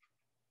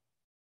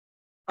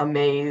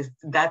amazed.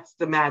 That's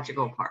the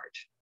magical part.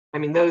 I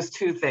mean, those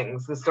two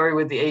things, the story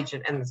with the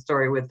agent and the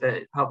story with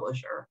the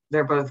publisher,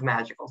 they're both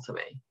magical to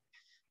me.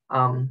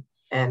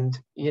 And,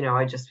 you know,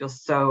 I just feel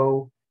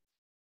so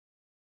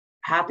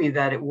happy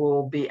that it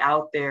will be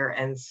out there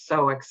and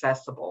so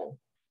accessible.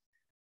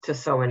 to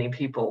so many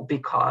people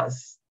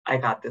because I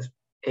got this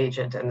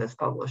agent and this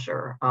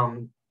publisher.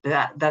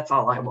 That's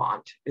all I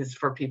want, is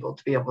for people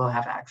to be able to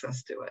have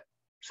access to it.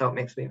 So it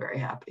makes me very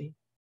happy.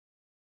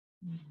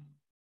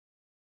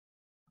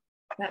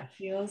 That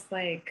feels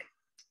like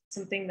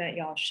something that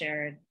y'all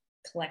shared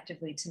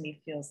collectively. To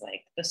me feels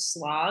like the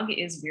slog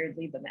is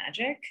weirdly the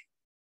magic,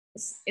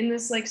 in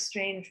this like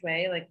strange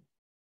way,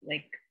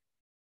 like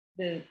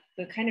the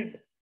kind of,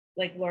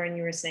 like Lauren,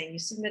 you were saying, you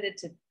submitted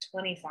to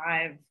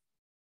 25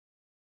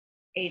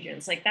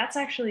 agents. Like that's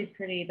actually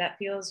pretty, that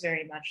feels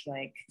very much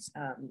like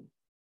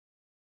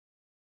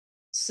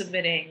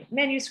submitting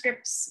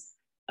manuscripts,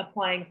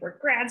 applying for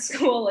grad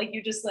school. Like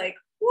you just like,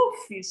 woof,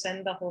 you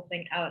send the whole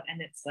thing out.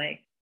 And it's like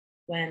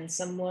when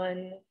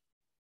someone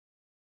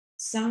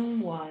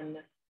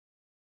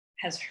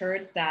has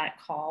heard that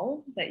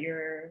call that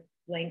your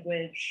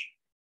language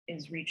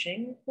is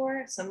reaching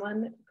for,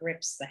 someone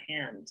grips the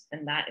hand.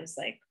 And that is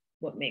like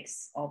what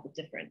makes all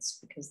the difference,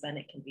 because then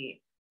it can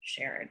be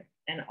shared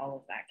and all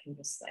of that can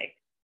just like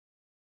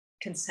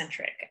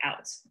concentric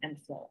out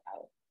and flow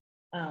out.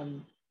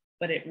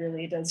 But it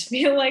really does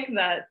feel like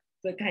that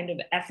the kind of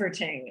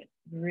efforting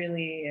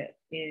really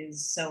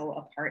is so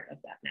a part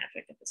of that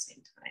magic at the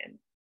same time,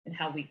 and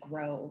how we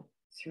grow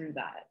through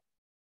that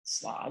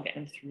slog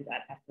and through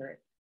that effort.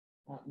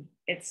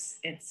 It's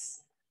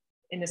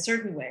in a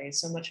certain way,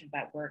 so much of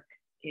that work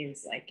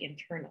is like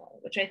internal,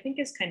 which I think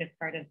is kind of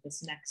part of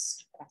this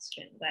next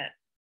question that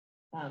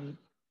I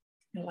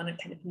want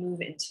to kind of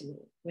move into,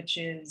 which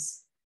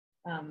is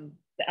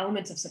the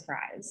elements of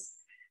surprise.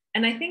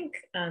 And I think,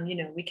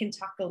 we can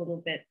talk a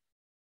little bit,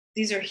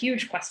 these are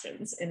huge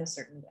questions in a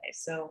certain way.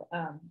 So,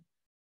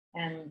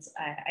 and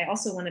I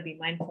also want to be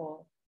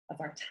mindful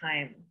of our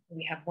time.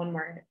 We have one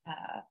more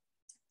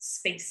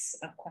space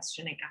of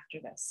questioning after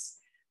this.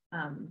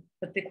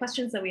 But the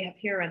questions that we have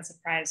here on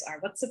surprise are: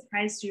 what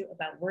surprised you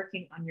about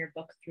working on your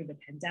book through the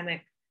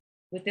pandemic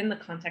within the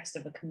context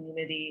of a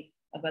community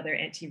of other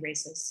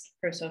anti-racist,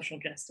 pro-social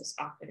justice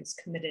authors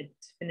committed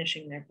to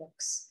finishing their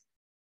books?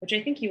 Which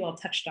I think you all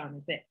touched on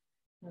a bit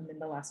in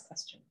the last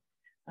question.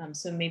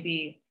 So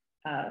maybe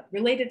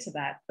related to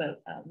that,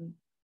 but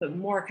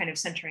more kind of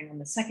centering on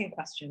the second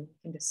question, we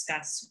can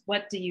discuss,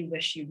 what do you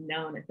wish you'd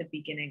known at the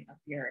beginning of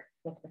your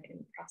book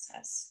writing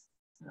process?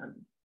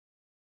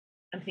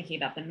 I'm thinking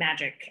about the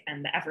magic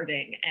and the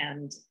efforting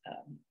and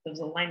those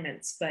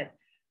alignments, but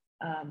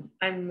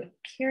I'm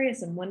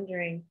curious and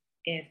wondering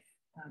if,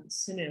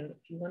 Sunu,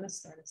 if you want to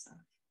start us off.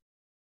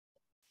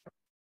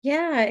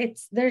 Yeah,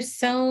 there's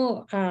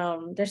so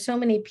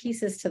many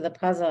pieces to the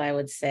puzzle, I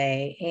would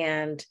say.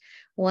 And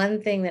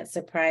one thing that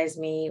surprised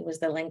me was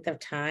the length of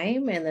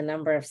time and the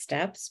number of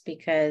steps,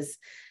 because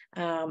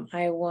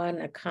I won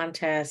a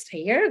contest a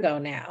year ago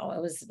now.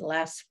 It was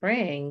last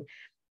spring.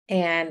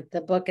 And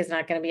the book is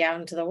not going to be out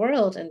into the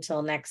world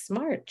until next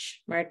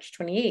March. March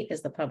 28th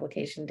is the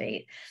publication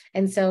date.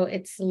 And so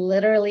it's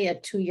literally a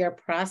 2-year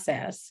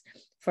process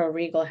for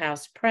Regal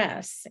House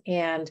Press.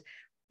 And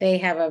they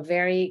have a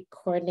very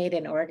coordinated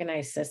and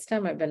organized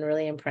system. I've been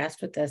really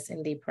impressed with this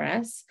indie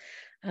press.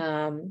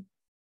 And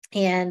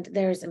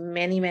there's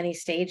many, many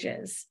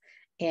stages.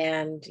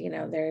 And,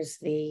 there's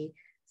the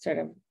sort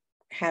of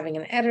having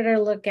an editor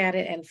look at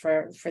it, and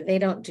for they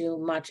don't do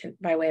much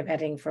by way of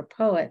editing for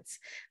poets,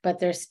 but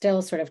there's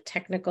still sort of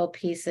technical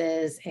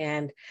pieces.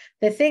 And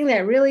the thing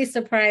that really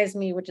surprised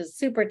me, which is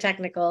super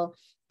technical,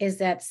 is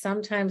that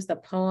sometimes the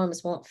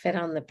poems won't fit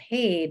on the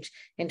page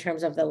in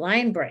terms of the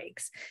line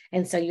breaks.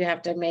 And so you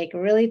have to make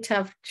really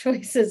tough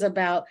choices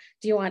about,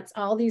 do you want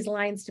all these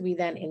lines to be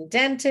then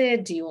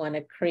indented? Do you want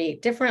to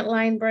create different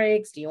line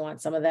breaks? Do you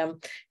want some of them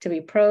to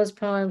be prose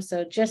poems?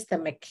 So just the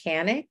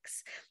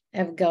mechanics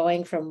of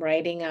going from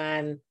writing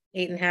on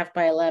 8.5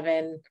 by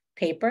 11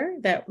 paper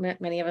that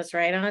many of us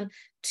write on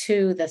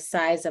to the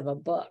size of a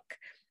book.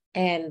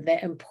 And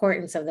the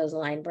importance of those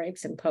line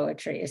breaks in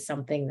poetry is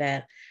something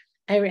that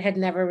I had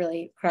never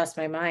really crossed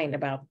my mind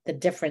about, the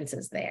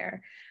differences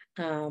there.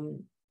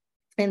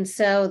 And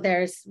so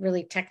there's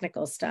really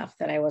technical stuff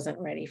that I wasn't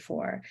ready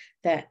for,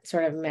 that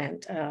sort of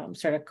meant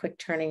sort of quick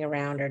turning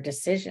around or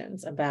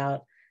decisions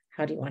about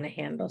how do you want to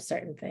handle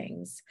certain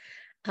things.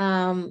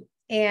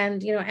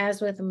 And,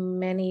 as with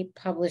many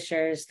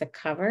publishers, the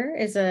cover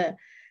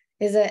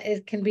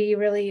it can be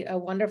really a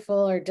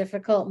wonderful or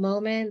difficult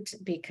moment,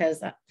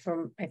 because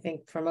I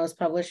think for most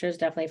publishers,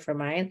 definitely for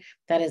mine,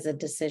 that is a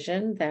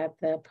decision that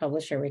the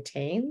publisher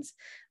retains.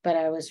 But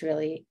I was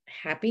really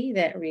happy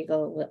that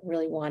Regal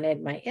really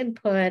wanted my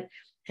input,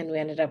 and we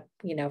ended up,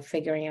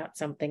 figuring out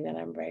something that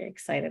I'm very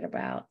excited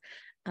about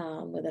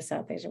with a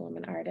South Asian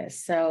woman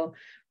artist. So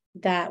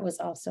that was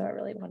also a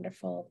really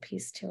wonderful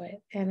piece to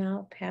it. And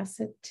I'll pass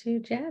it to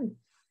Jen.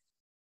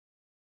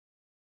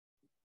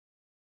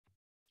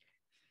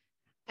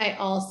 I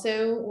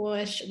also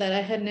wish that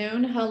I had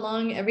known how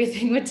long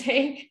everything would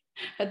take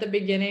at the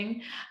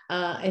beginning.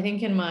 I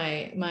think in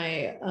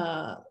my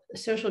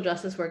social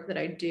justice work that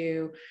I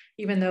do,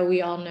 even though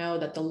we all know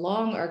that the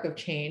long arc of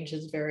change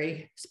is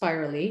very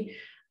spirally,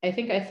 I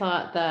think I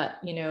thought that,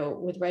 you know,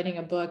 with writing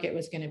a book, it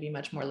was going to be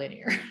much more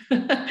linear.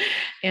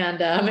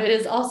 And it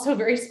is also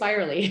very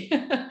spirally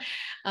to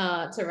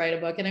write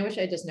a book. And I wish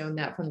I'd just known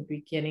that from the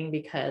beginning,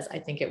 because I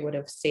think it would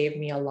have saved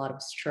me a lot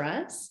of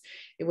stress.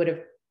 It would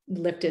have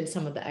lifted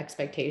some of the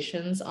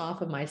expectations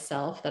off of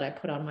myself that I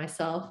put on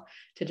myself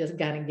to just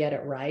kind of get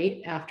it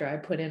right after I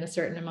put in a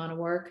certain amount of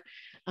work.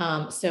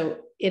 So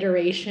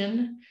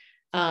iteration,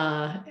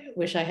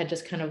 wish I had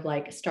just kind of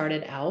like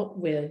started out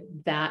with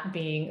that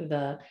being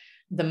the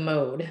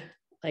mode,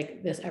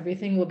 like this,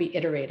 everything will be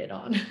iterated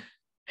on.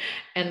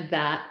 And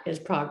that is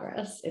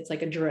progress. It's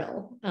like a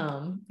drill,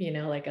 you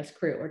know, like a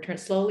screw, or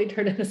slowly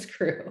turn in a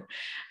screw.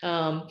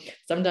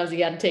 Sometimes you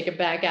got to take it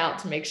back out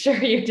to make sure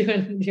you're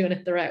doing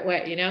it the right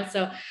way, you know?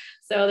 So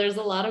there's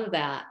a lot of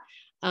that.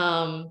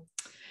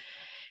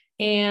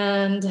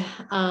 And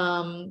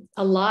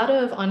a lot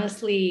of,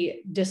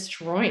 honestly,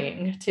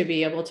 destroying to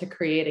be able to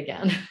create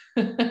again.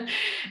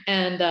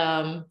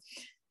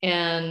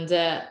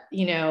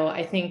 You know,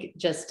 I think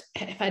just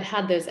if I'd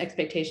had those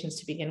expectations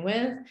to begin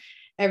with,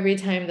 every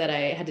time that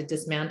I had to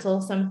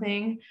dismantle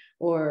something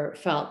or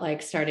felt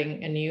like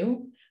starting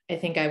anew, I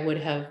think I would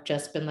have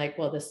just been like,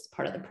 well, this is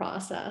part of the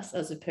process,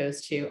 as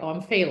opposed to, oh,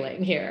 I'm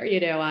failing here.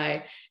 You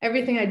know,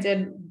 everything I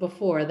did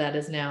before that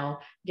is now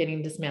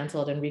getting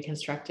dismantled and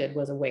reconstructed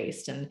was a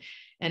waste. And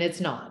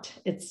it's not,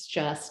 it's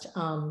just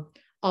all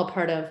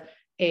part of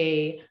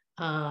a,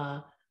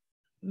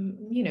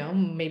 you know,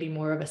 maybe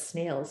more of a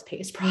snail's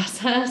pace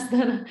process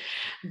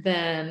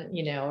than,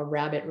 you know, a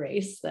rabbit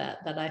race that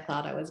I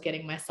thought I was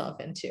getting myself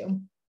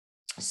into.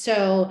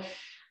 So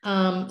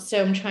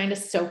I'm trying to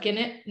soak in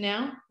it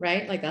now,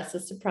 right? Like that's a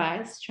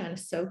surprise, trying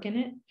to soak in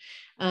it.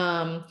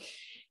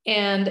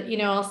 And, you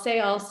know, I'll say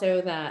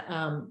also that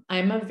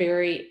I'm a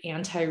very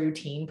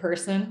anti-routine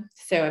person.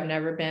 So I've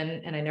never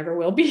been, and I never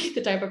will be,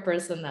 the type of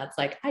person that's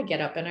like, I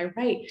get up and I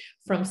write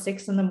from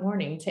 6 in the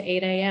morning to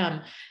 8 a.m.,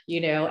 you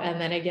know,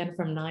 and then again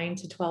from 9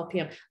 to 12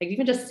 p.m. Like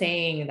even just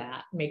saying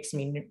that makes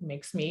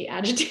me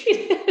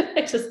agitated.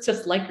 I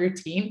just like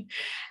routine.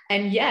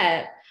 And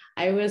yet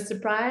I was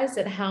surprised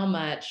at how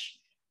much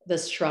the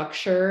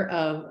structure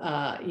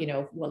of, you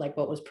know,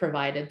 what was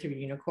provided through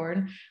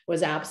Unicorn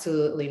was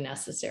absolutely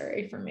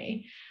necessary for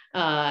me.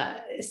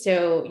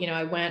 So, you know,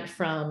 I went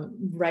from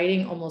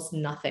writing almost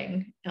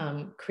nothing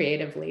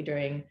creatively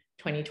during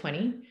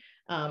 2020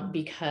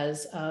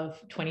 because of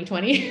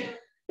 2020,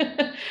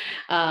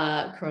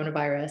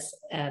 coronavirus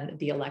and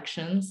the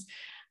elections,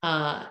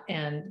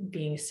 and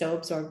being so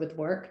absorbed with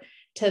work,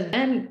 to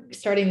then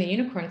starting the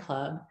Unicorn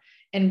Club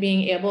and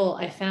being able,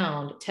 I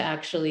found, to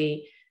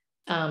actually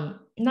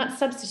not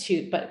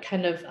substitute, but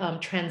kind of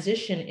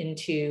transition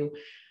into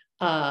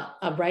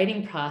a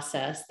writing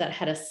process that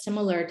had a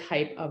similar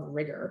type of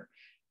rigor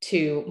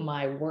to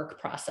my work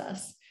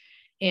process.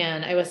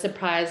 And I was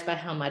surprised by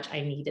how much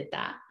I needed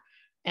that.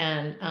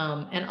 And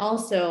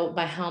also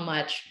by how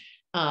much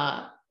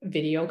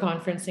video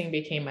conferencing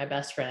became my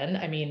best friend.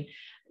 I mean,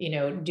 you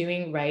know,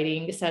 doing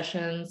writing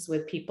sessions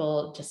with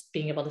people, just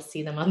being able to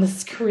see them on the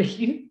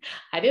screen.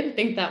 I didn't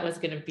think that was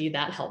going to be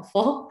that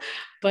helpful,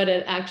 but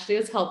it actually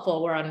is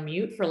helpful. We're on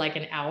mute for like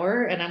an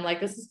hour and I'm like,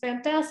 this is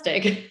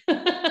fantastic.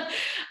 The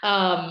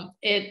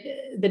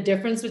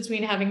difference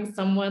between having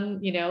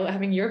someone, you know,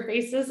 having your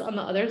faces on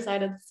the other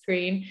side of the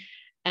screen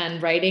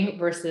and writing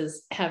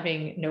versus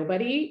having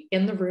nobody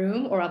in the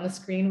room or on the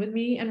screen with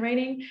me and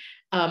writing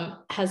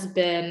has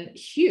been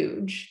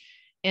huge.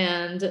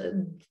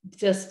 And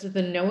just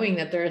the knowing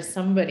that there is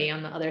somebody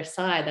on the other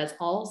side that's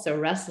also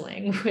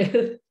wrestling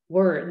with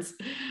words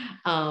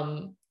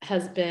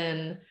has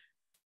been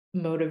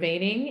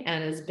motivating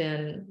and has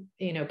been,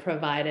 you know,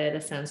 provided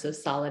a sense of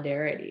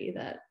solidarity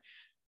that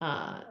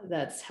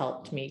that's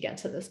helped me get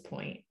to this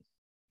point.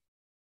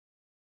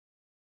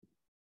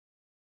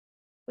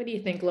 What do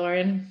you think,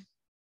 Lauren?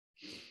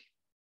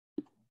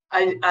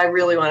 I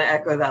really want to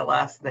echo that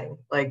last thing.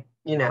 Like,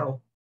 you know,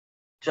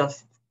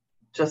 just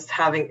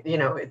having, you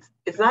know,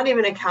 it's not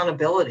even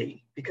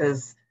accountability,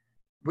 because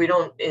we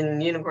don't, in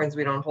Unicorns,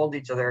 we don't hold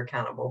each other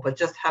accountable, but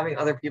just having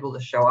other people to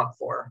show up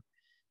for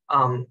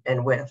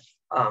and with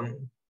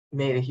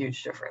made a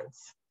huge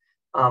difference.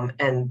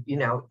 And, you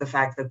know, the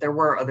fact that there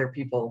were other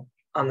people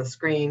on the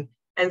screen,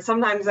 and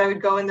sometimes I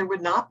would go and there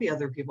would not be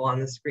other people on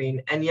the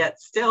screen, and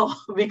yet still,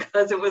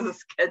 because it was a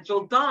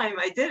scheduled time,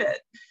 I did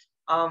it.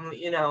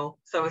 You know,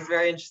 so it was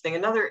very interesting.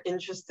 Another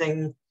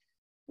interesting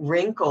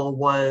wrinkle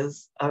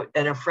was,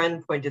 and a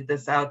friend pointed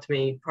this out to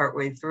me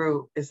partway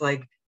through, is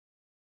like,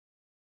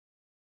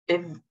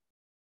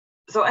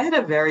 so I had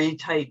a very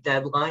tight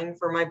deadline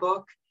for my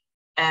book,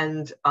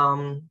 and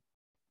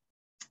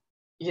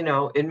you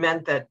know, it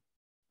meant that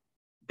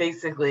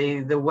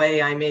basically the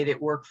way I made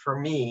it work for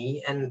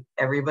me, and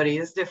everybody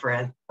is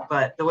different,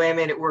 but the way I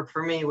made it work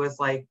for me was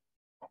like,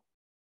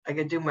 I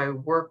could do my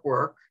work,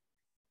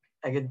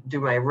 I could do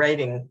my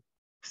writing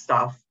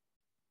stuff,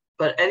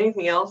 but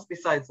anything else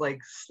besides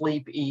like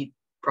sleep, eat,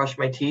 brush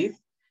my teeth,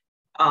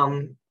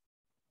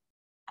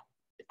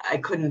 I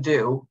couldn't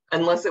do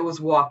unless it was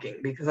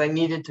walking, because I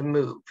needed to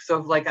move. So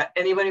if like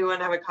anybody wanted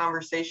to have a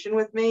conversation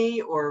with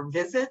me or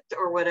visit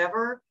or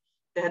whatever,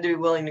 they had to be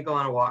willing to go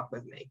on a walk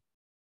with me.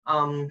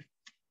 And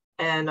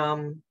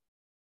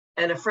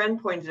a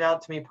friend pointed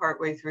out to me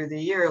partway through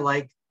the year,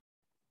 like,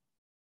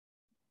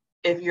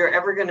 if you're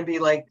ever going to be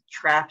like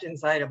trapped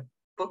inside a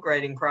book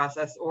writing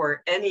process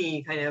or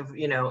any kind of,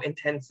 you know,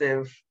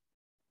 intensive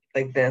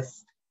like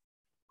this,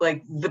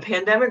 like the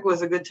pandemic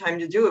was a good time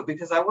to do it,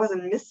 because I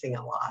wasn't missing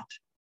a lot.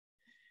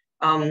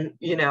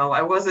 You know,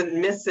 I wasn't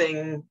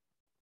missing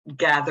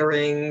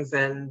gatherings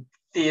and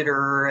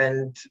theater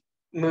and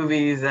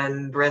movies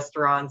and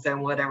restaurants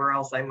and whatever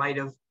else I might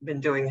have been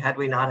doing had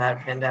we not had a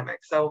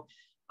pandemic. So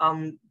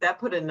that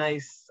put a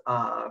nice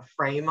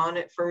frame on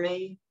it for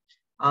me,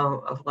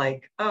 of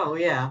like, oh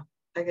yeah,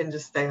 I can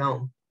just stay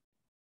home.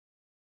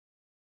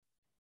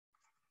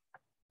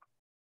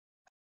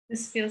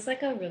 This feels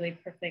like a really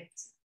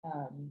perfect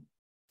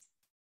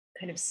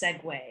kind of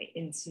segue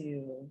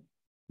into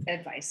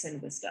advice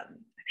and wisdom,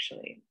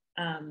 actually,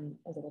 a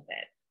little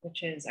bit,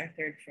 which is our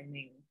third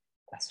framing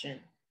question.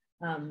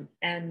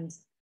 And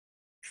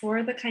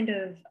for the kind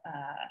of,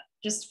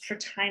 just for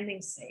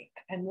timing's sake,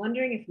 I'm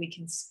wondering if we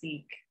can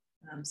speak,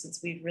 since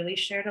we've really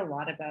shared a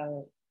lot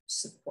about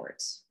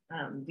support,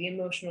 the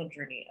emotional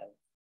journey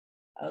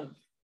of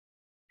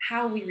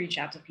how we reach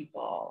out to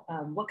people,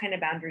 what kind of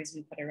boundaries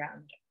we put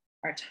around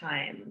our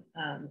time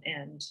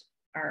and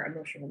our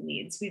emotional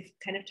needs. We've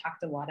kind of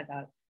talked a lot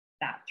about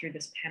that through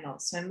this panel.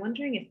 So I'm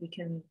wondering if we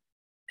can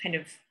kind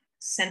of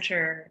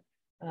center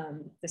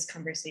this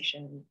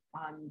conversation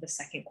on the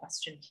second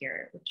question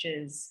here, which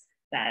is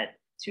that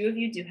two of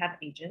you do have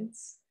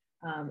agents,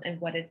 and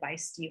what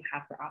advice do you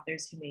have for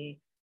authors who may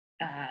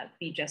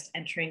be just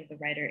entering the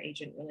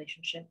writer-agent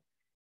relationship?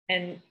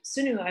 And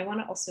Sunu, I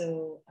want to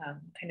also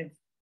kind of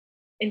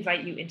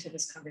invite you into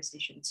this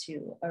conversation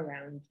too,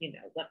 around, you know,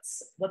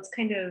 what's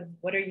kind of,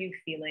 what are you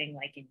feeling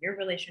like in your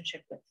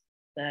relationship with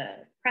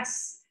the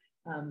press?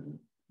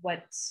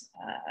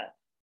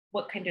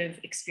 What kind of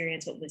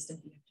experience, what wisdom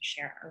do you have to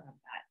share around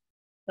that?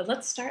 But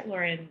let's start,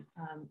 Lauren,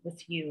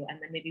 with you,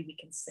 and then maybe we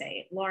can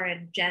say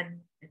Lauren,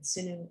 Jen, and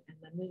Sunu, and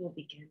then we will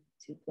begin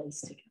to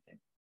place together.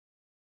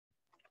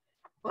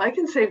 Well, I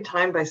can save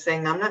time by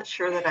saying I'm not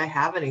sure that I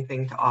have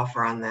anything to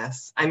offer on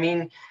this. I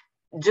mean,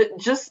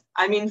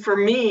 for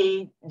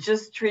me,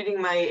 just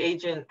treating my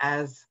agent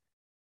as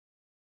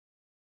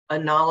a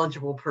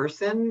knowledgeable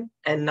person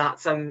and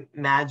not some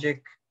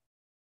magic,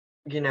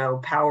 you know,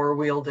 power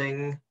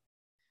wielding,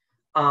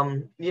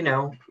 you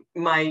know,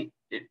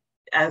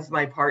 as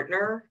my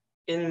partner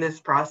in this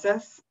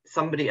process,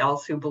 somebody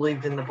else who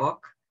believed in the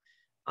book.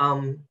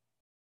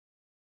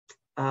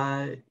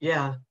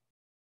 Yeah,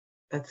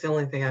 that's the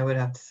only thing I would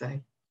have to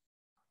say.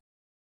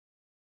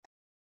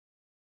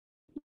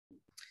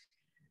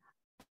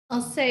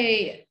 I'll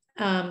say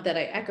that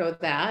I echo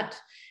that.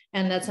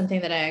 And that's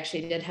something that I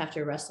actually did have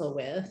to wrestle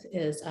with,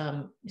 is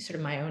sort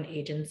of my own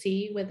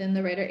agency within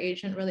the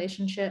writer-agent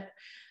relationship.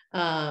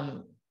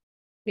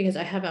 Because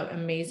I have an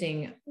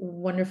amazing,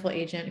 wonderful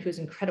agent who's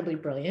incredibly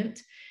brilliant.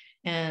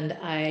 And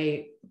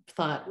I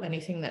thought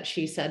anything that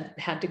she said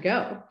had to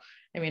go.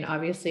 I mean,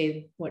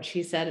 obviously what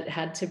she said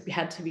had to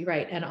be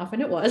right. And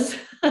often it was.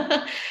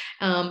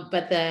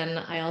 But then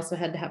I also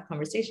had to have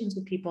conversations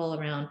with people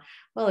around,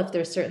 well, if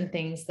there's certain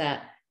things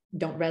that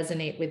don't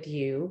resonate with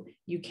you,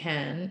 you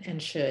can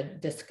and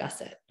should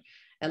discuss it,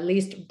 at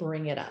least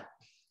bring it up.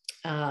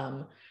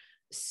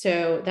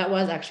 So that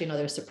was actually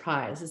another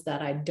surprise, is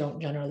that I don't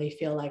generally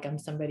feel like I'm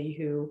somebody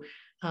who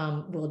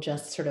will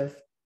just sort of,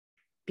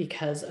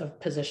 because of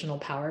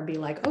positional power, be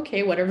like,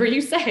 okay, whatever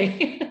you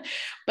say.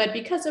 But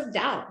because of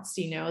doubts,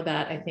 you know,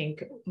 that I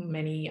think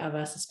many of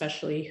us,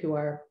 especially who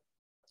are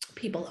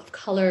people of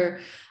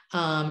color,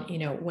 you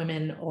know,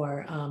 women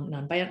or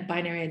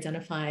non-binary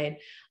identified,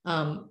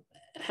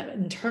 have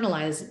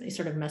internalized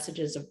sort of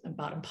messages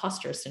about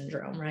imposter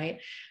syndrome,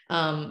 right?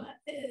 I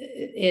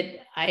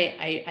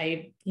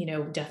you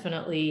know,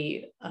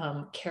 definitely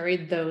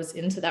carried those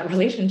into that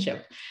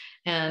relationship,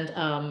 and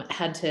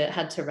had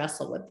to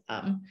wrestle with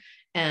them,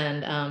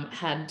 and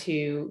had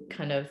to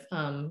kind of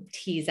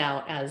tease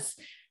out as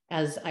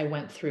I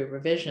went through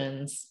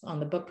revisions on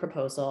the book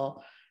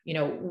proposal, you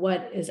know,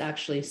 what is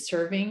actually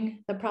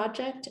serving the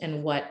project,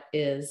 and what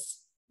is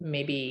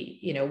maybe,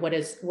 you know, what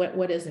is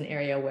an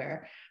area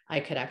where I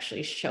could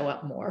actually show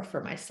up more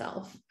for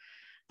myself.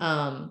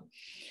 And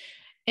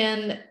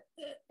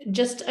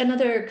just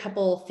another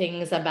couple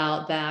things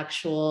about the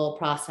actual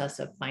process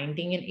of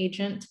finding an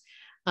agent.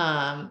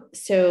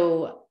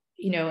 So,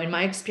 you know, in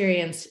my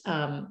experience,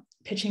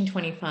 pitching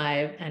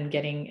 25 and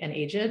getting an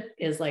agent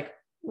is like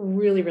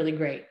really, really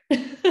great.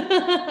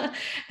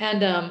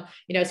 And,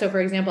 you know, so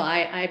for example,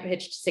 I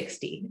pitched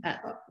 60,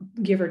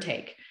 give or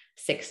take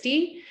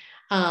 60.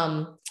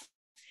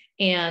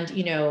 And,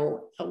 you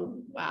know,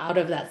 out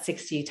of that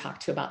 60,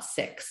 talked to about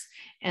 6.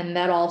 And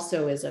that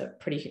also is a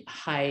pretty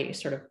high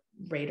sort of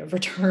rate of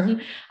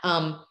return.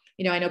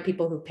 You know, I know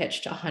people who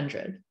pitched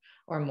 100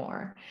 or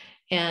more.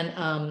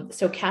 And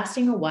so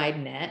casting a wide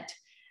net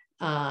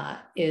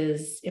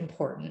is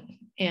important.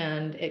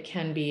 And it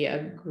can be a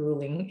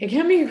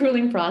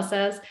grueling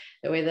process.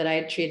 The way that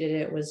I treated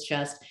it was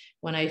just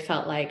when I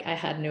felt like I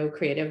had no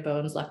creative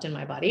bones left in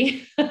my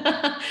body,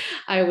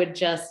 I would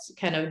just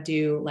kind of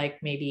do like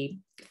maybe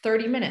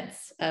 30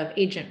 minutes of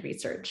agent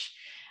research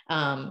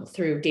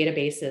through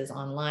databases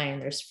online.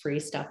 There's free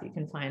stuff you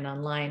can find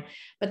online,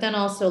 but then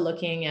also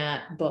looking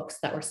at books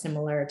that were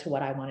similar to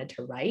what I wanted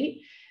to write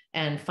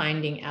and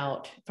finding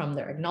out from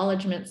their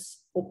acknowledgements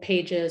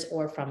pages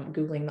or from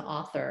Googling the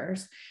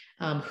authors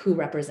who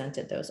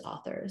represented those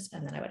authors.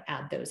 And then I would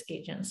add those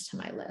agents to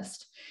my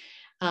list.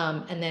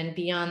 And then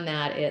beyond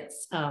that,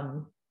 it's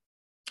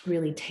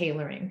really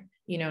tailoring,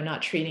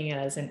 not treating it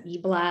as an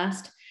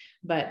e-blast,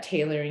 but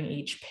tailoring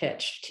each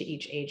pitch to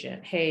each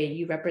agent. Hey,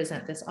 you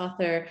represent this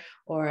author,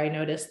 or I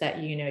noticed that,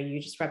 you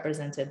just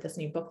represented this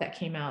new book that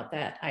came out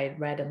that I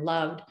read and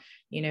loved,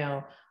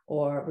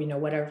 or,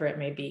 whatever it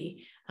may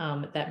be,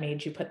 that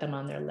made you put them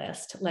on their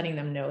list. Letting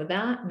them know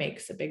that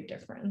makes a big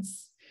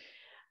difference.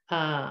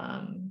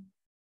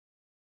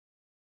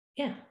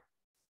 Yeah,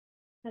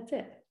 that's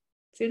it.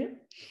 Susan?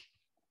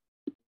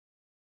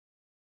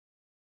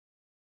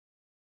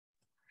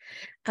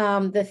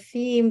 The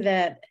theme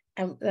that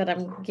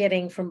I'm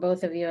getting from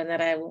both of you, and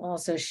that I will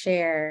also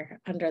share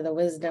under the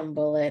wisdom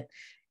bullet,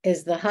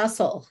 is the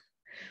hustle,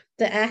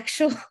 the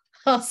actual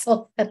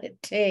hustle that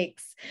it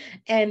takes.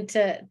 And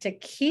to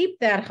keep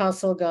that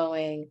hustle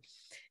going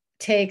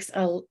takes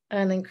an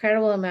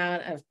incredible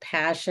amount of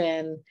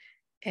passion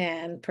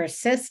and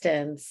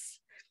persistence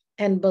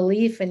and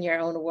belief in your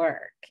own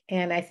work.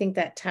 And I think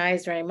that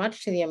ties very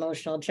much to the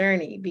emotional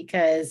journey,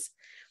 because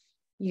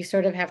you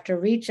sort of have to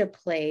reach a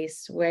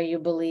place where you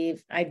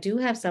believe, I do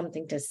have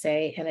something to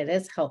say and it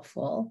is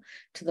helpful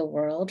to the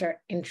world or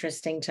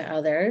interesting to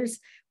others.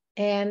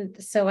 And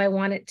so I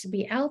want it to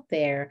be out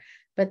there.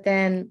 But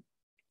then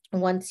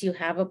once you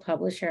have a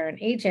publisher or an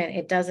agent,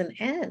 it doesn't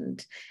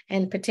end.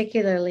 And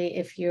particularly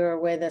if you're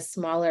with a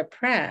smaller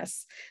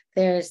press,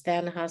 there's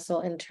then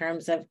hustle in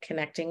terms of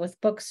connecting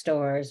with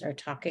bookstores or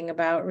talking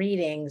about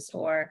readings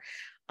or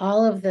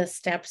all of the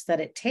steps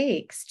that it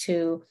takes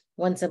to,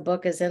 once a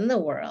book is in the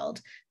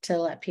world, to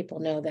let people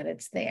know that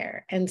it's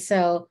there. And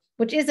so,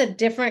 which is a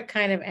different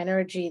kind of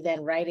energy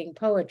than writing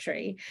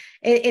poetry.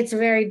 It's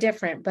very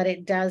different, but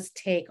it does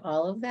take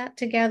all of that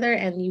together.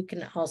 And you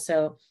can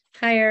also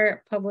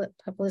hire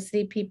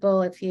publicity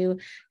people if you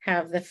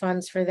have the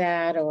funds for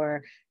that,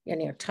 or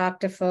talk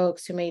to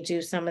folks who may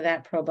do some of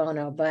that pro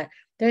bono. But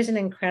there's an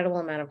incredible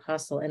amount of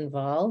hustle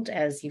involved,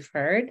 as you've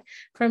heard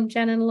from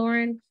Jen and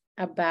Lauren,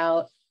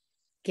 about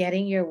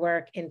getting your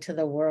work into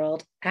the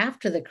world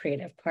after the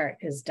creative part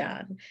is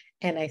done.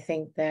 And I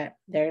think that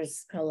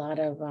there's a lot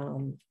of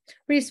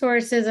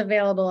resources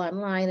available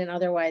online and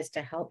otherwise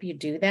to help you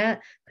do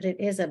that. But it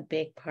is a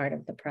big part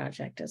of the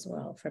project as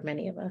well for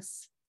many of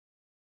us.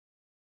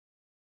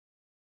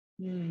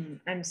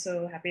 I'm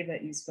so happy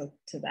that you spoke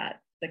to that.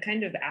 The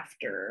kind of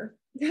after,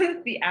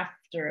 the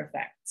after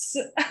effects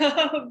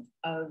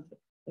of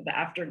the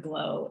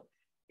afterglow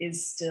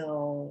is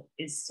still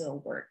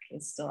work,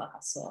 is still a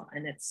hustle.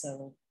 And it's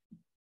so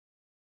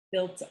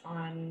built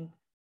on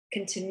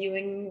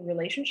continuing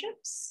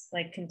relationships,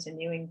 like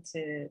continuing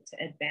to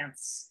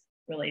advance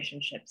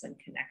relationships and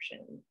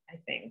connection, I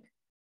think.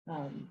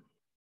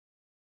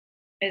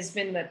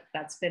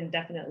 That's been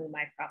definitely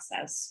my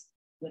process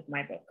with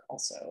my book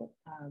also.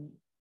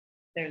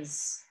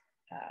 There's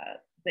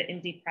the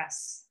indie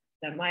press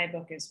that my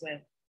book is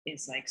with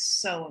is like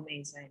so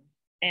amazing.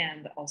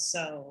 And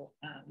also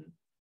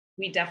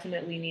we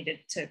definitely needed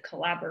to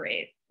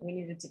collaborate. We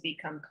needed to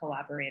become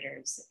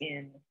collaborators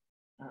in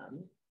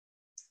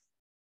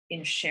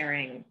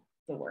sharing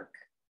the work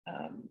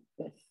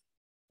with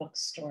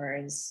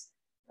bookstores,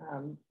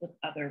 with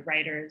other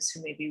writers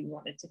who maybe we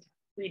wanted to talk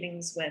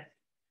readings with.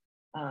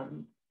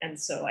 And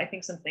so I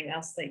think something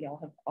else that y'all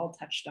have all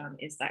touched on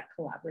is that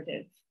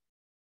collaborative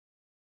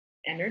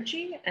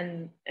energy.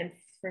 And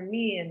for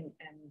me, and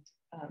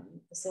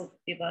this will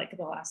be like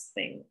the last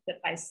thing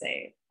that I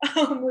say,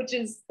 which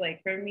is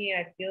like, for me,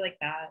 I feel like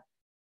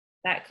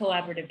that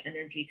collaborative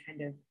energy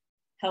kind of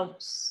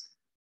helps,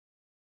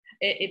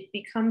 it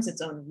becomes its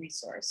own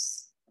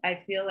resource.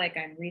 I feel like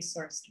I'm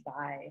resourced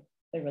by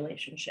the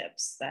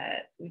relationships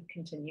that we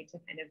continue to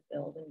kind of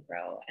build and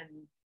grow,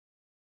 and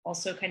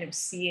also kind of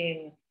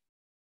seeing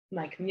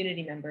my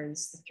community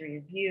members, the three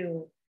of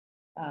you,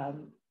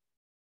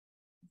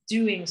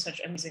 doing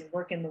such amazing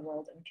work in the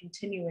world and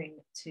continuing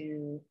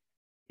to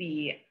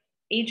be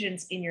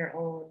agents in your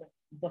own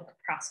book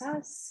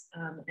process,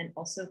 and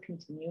also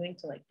continuing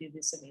to like do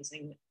this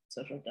amazing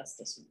social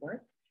justice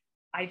work.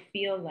 I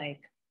feel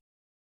like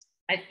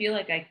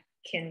I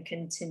can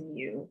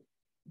continue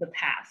the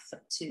path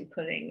to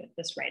putting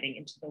this writing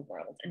into the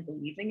world and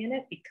believing in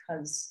it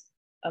because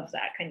of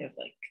that kind of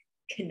like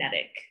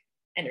kinetic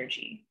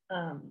energy.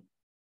 So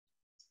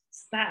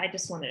that I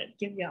just want to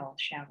give y'all a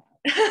shout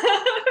out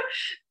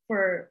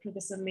for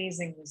this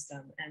amazing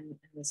wisdom and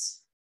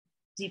this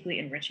deeply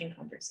enriching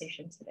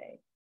conversation today.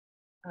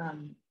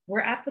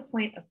 We're at the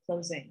point of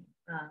closing,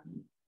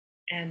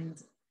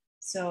 And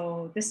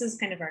so this is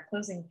kind of our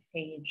closing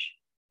page.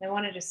 I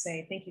want to just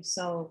say thank you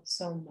so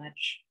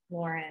much,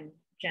 Lauren,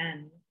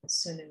 Jen,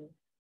 Sunu,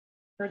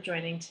 for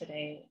joining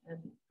today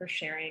and for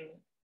sharing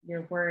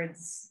your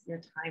words, your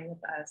time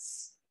with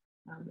us.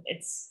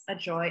 It's a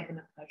joy and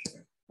a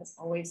pleasure, as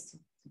always, to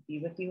be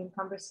with you in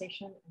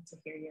conversation and to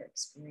hear your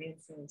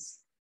experiences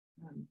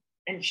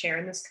and share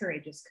in this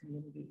courageous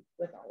community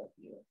with all of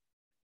you.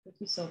 Thank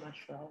you so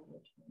much for all of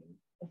your time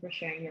and for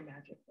sharing your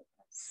magic with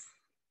us.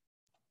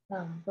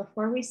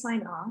 Before we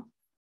sign off,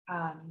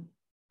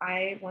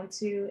 I want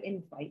to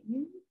invite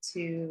you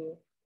to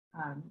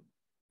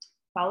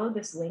follow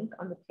this link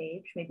on the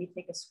page, maybe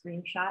take a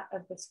screenshot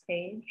of this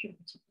page in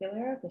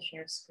particular, the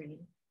share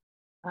screen.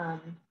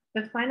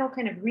 The final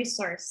kind of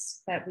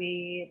resource that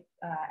we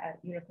at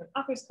Unicorn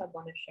Authors Club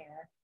want to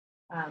share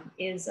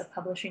is a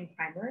publishing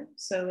primer.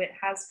 So it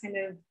has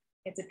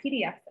it's a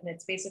PDF, and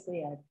it's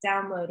basically a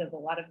download of a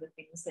lot of the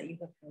things that you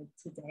have heard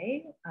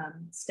today,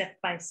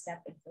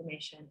 step-by-step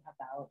information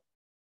about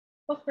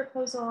book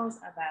proposals,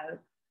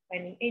 about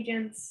finding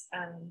agents,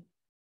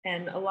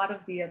 and a lot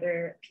of the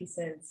other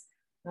pieces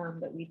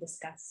that we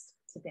discussed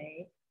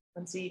today.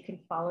 So you can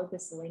follow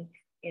this link.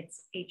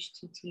 It's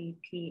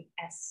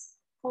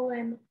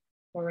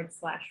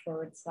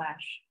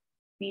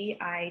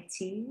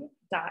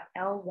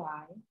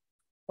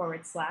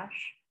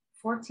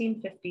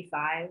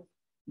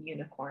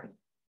unicorn.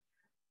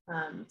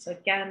 So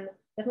again,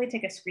 definitely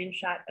take a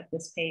screenshot of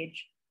this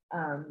page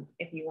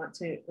if you want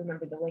to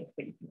remember the link,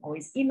 but you can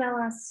always email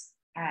us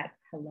at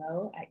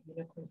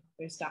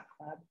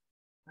hello@unicornauthors.club.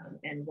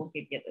 And we'll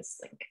give you this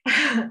link.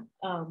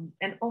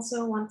 And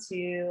also want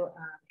to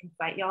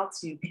invite y'all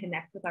to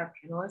connect with our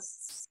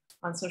panelists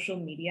on social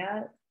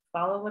media,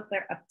 follow what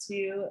they're up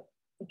to,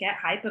 get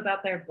hype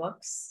about their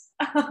books.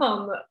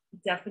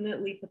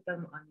 Definitely put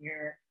them on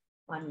your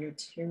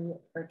to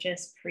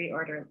purchase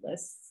pre-order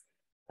lists.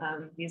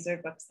 These are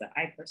books that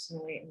I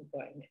personally am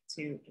going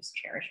to just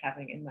cherish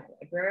having in my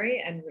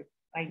library, and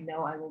I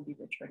know I will be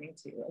returning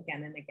to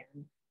again and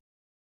again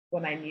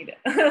when I need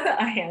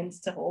a hand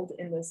to hold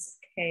in this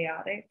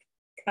chaotic,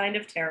 kind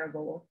of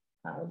terrible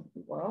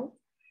world.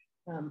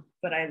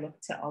 But I look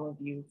to all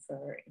of you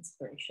for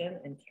inspiration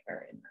and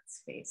care in that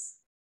space.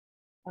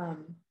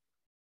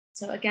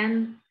 So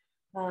again,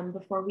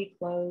 before we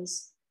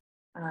close,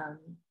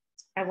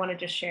 I want to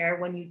just share,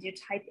 when you do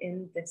type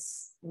in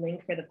this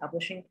link for the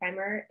publishing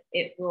primer,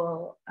 it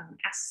will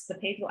the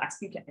page will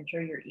ask you to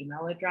enter your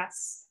email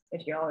address.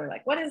 If you all are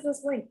like, what is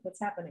this link?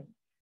 What's happening?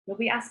 You'll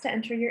be asked to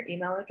enter your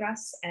email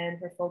address, and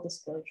for full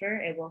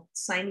disclosure, it will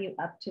sign you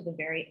up to the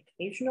very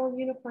occasional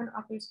Unicorn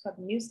Authors Club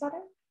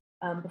newsletter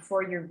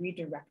before you're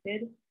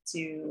redirected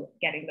to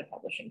getting the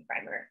publishing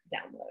primer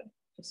download.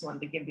 Just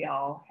wanted to give you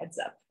all heads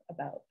up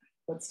about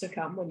what's to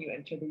come when you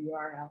enter the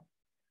URL.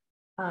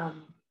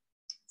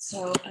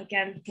 So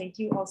again, thank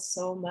you all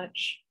so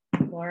much,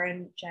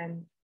 Lauren,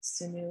 Jen,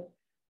 Sunu.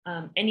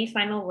 Any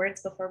final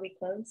words before we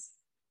close?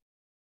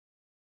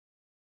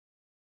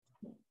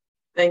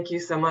 Thank you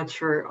so much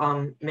for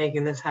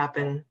making this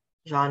happen,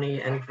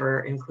 Johnny, and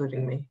for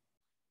including me.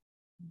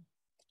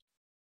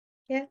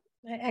 Yeah,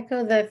 I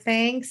echo the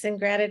thanks and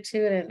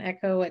gratitude, and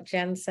echo what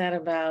Jen said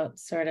about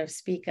sort of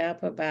speak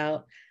up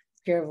about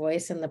your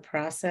voice in the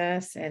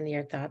process and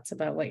your thoughts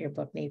about what your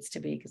book needs to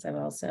be, because I've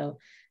also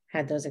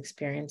had those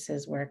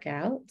experiences work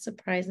out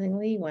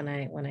surprisingly when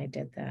I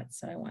did that.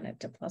 So I wanted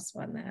to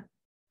 +1 that.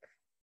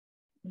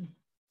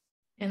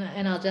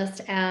 And I'll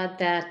just add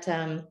that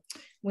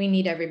we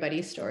need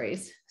everybody's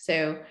stories.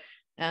 So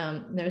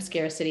no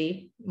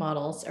scarcity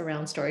models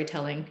around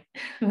storytelling.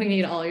 We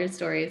need all your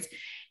stories.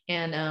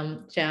 And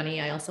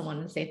Johnny, I also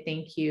wanted to say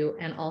thank you,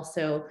 and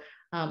also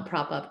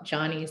prop up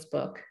Johnny's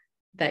book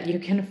that you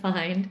can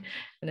find,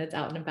 and it's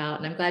out and about.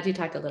 And I'm glad you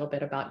talked a little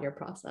bit about your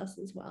process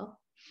as well.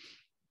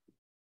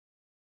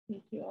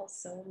 Thank you all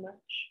so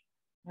much.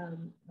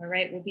 All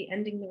right, we'll be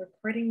ending the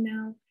recording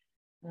now.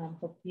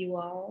 Hope you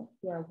all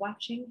who are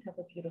watching have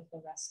a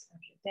beautiful rest of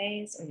your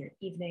days or your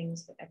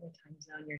evenings, whatever time zone you're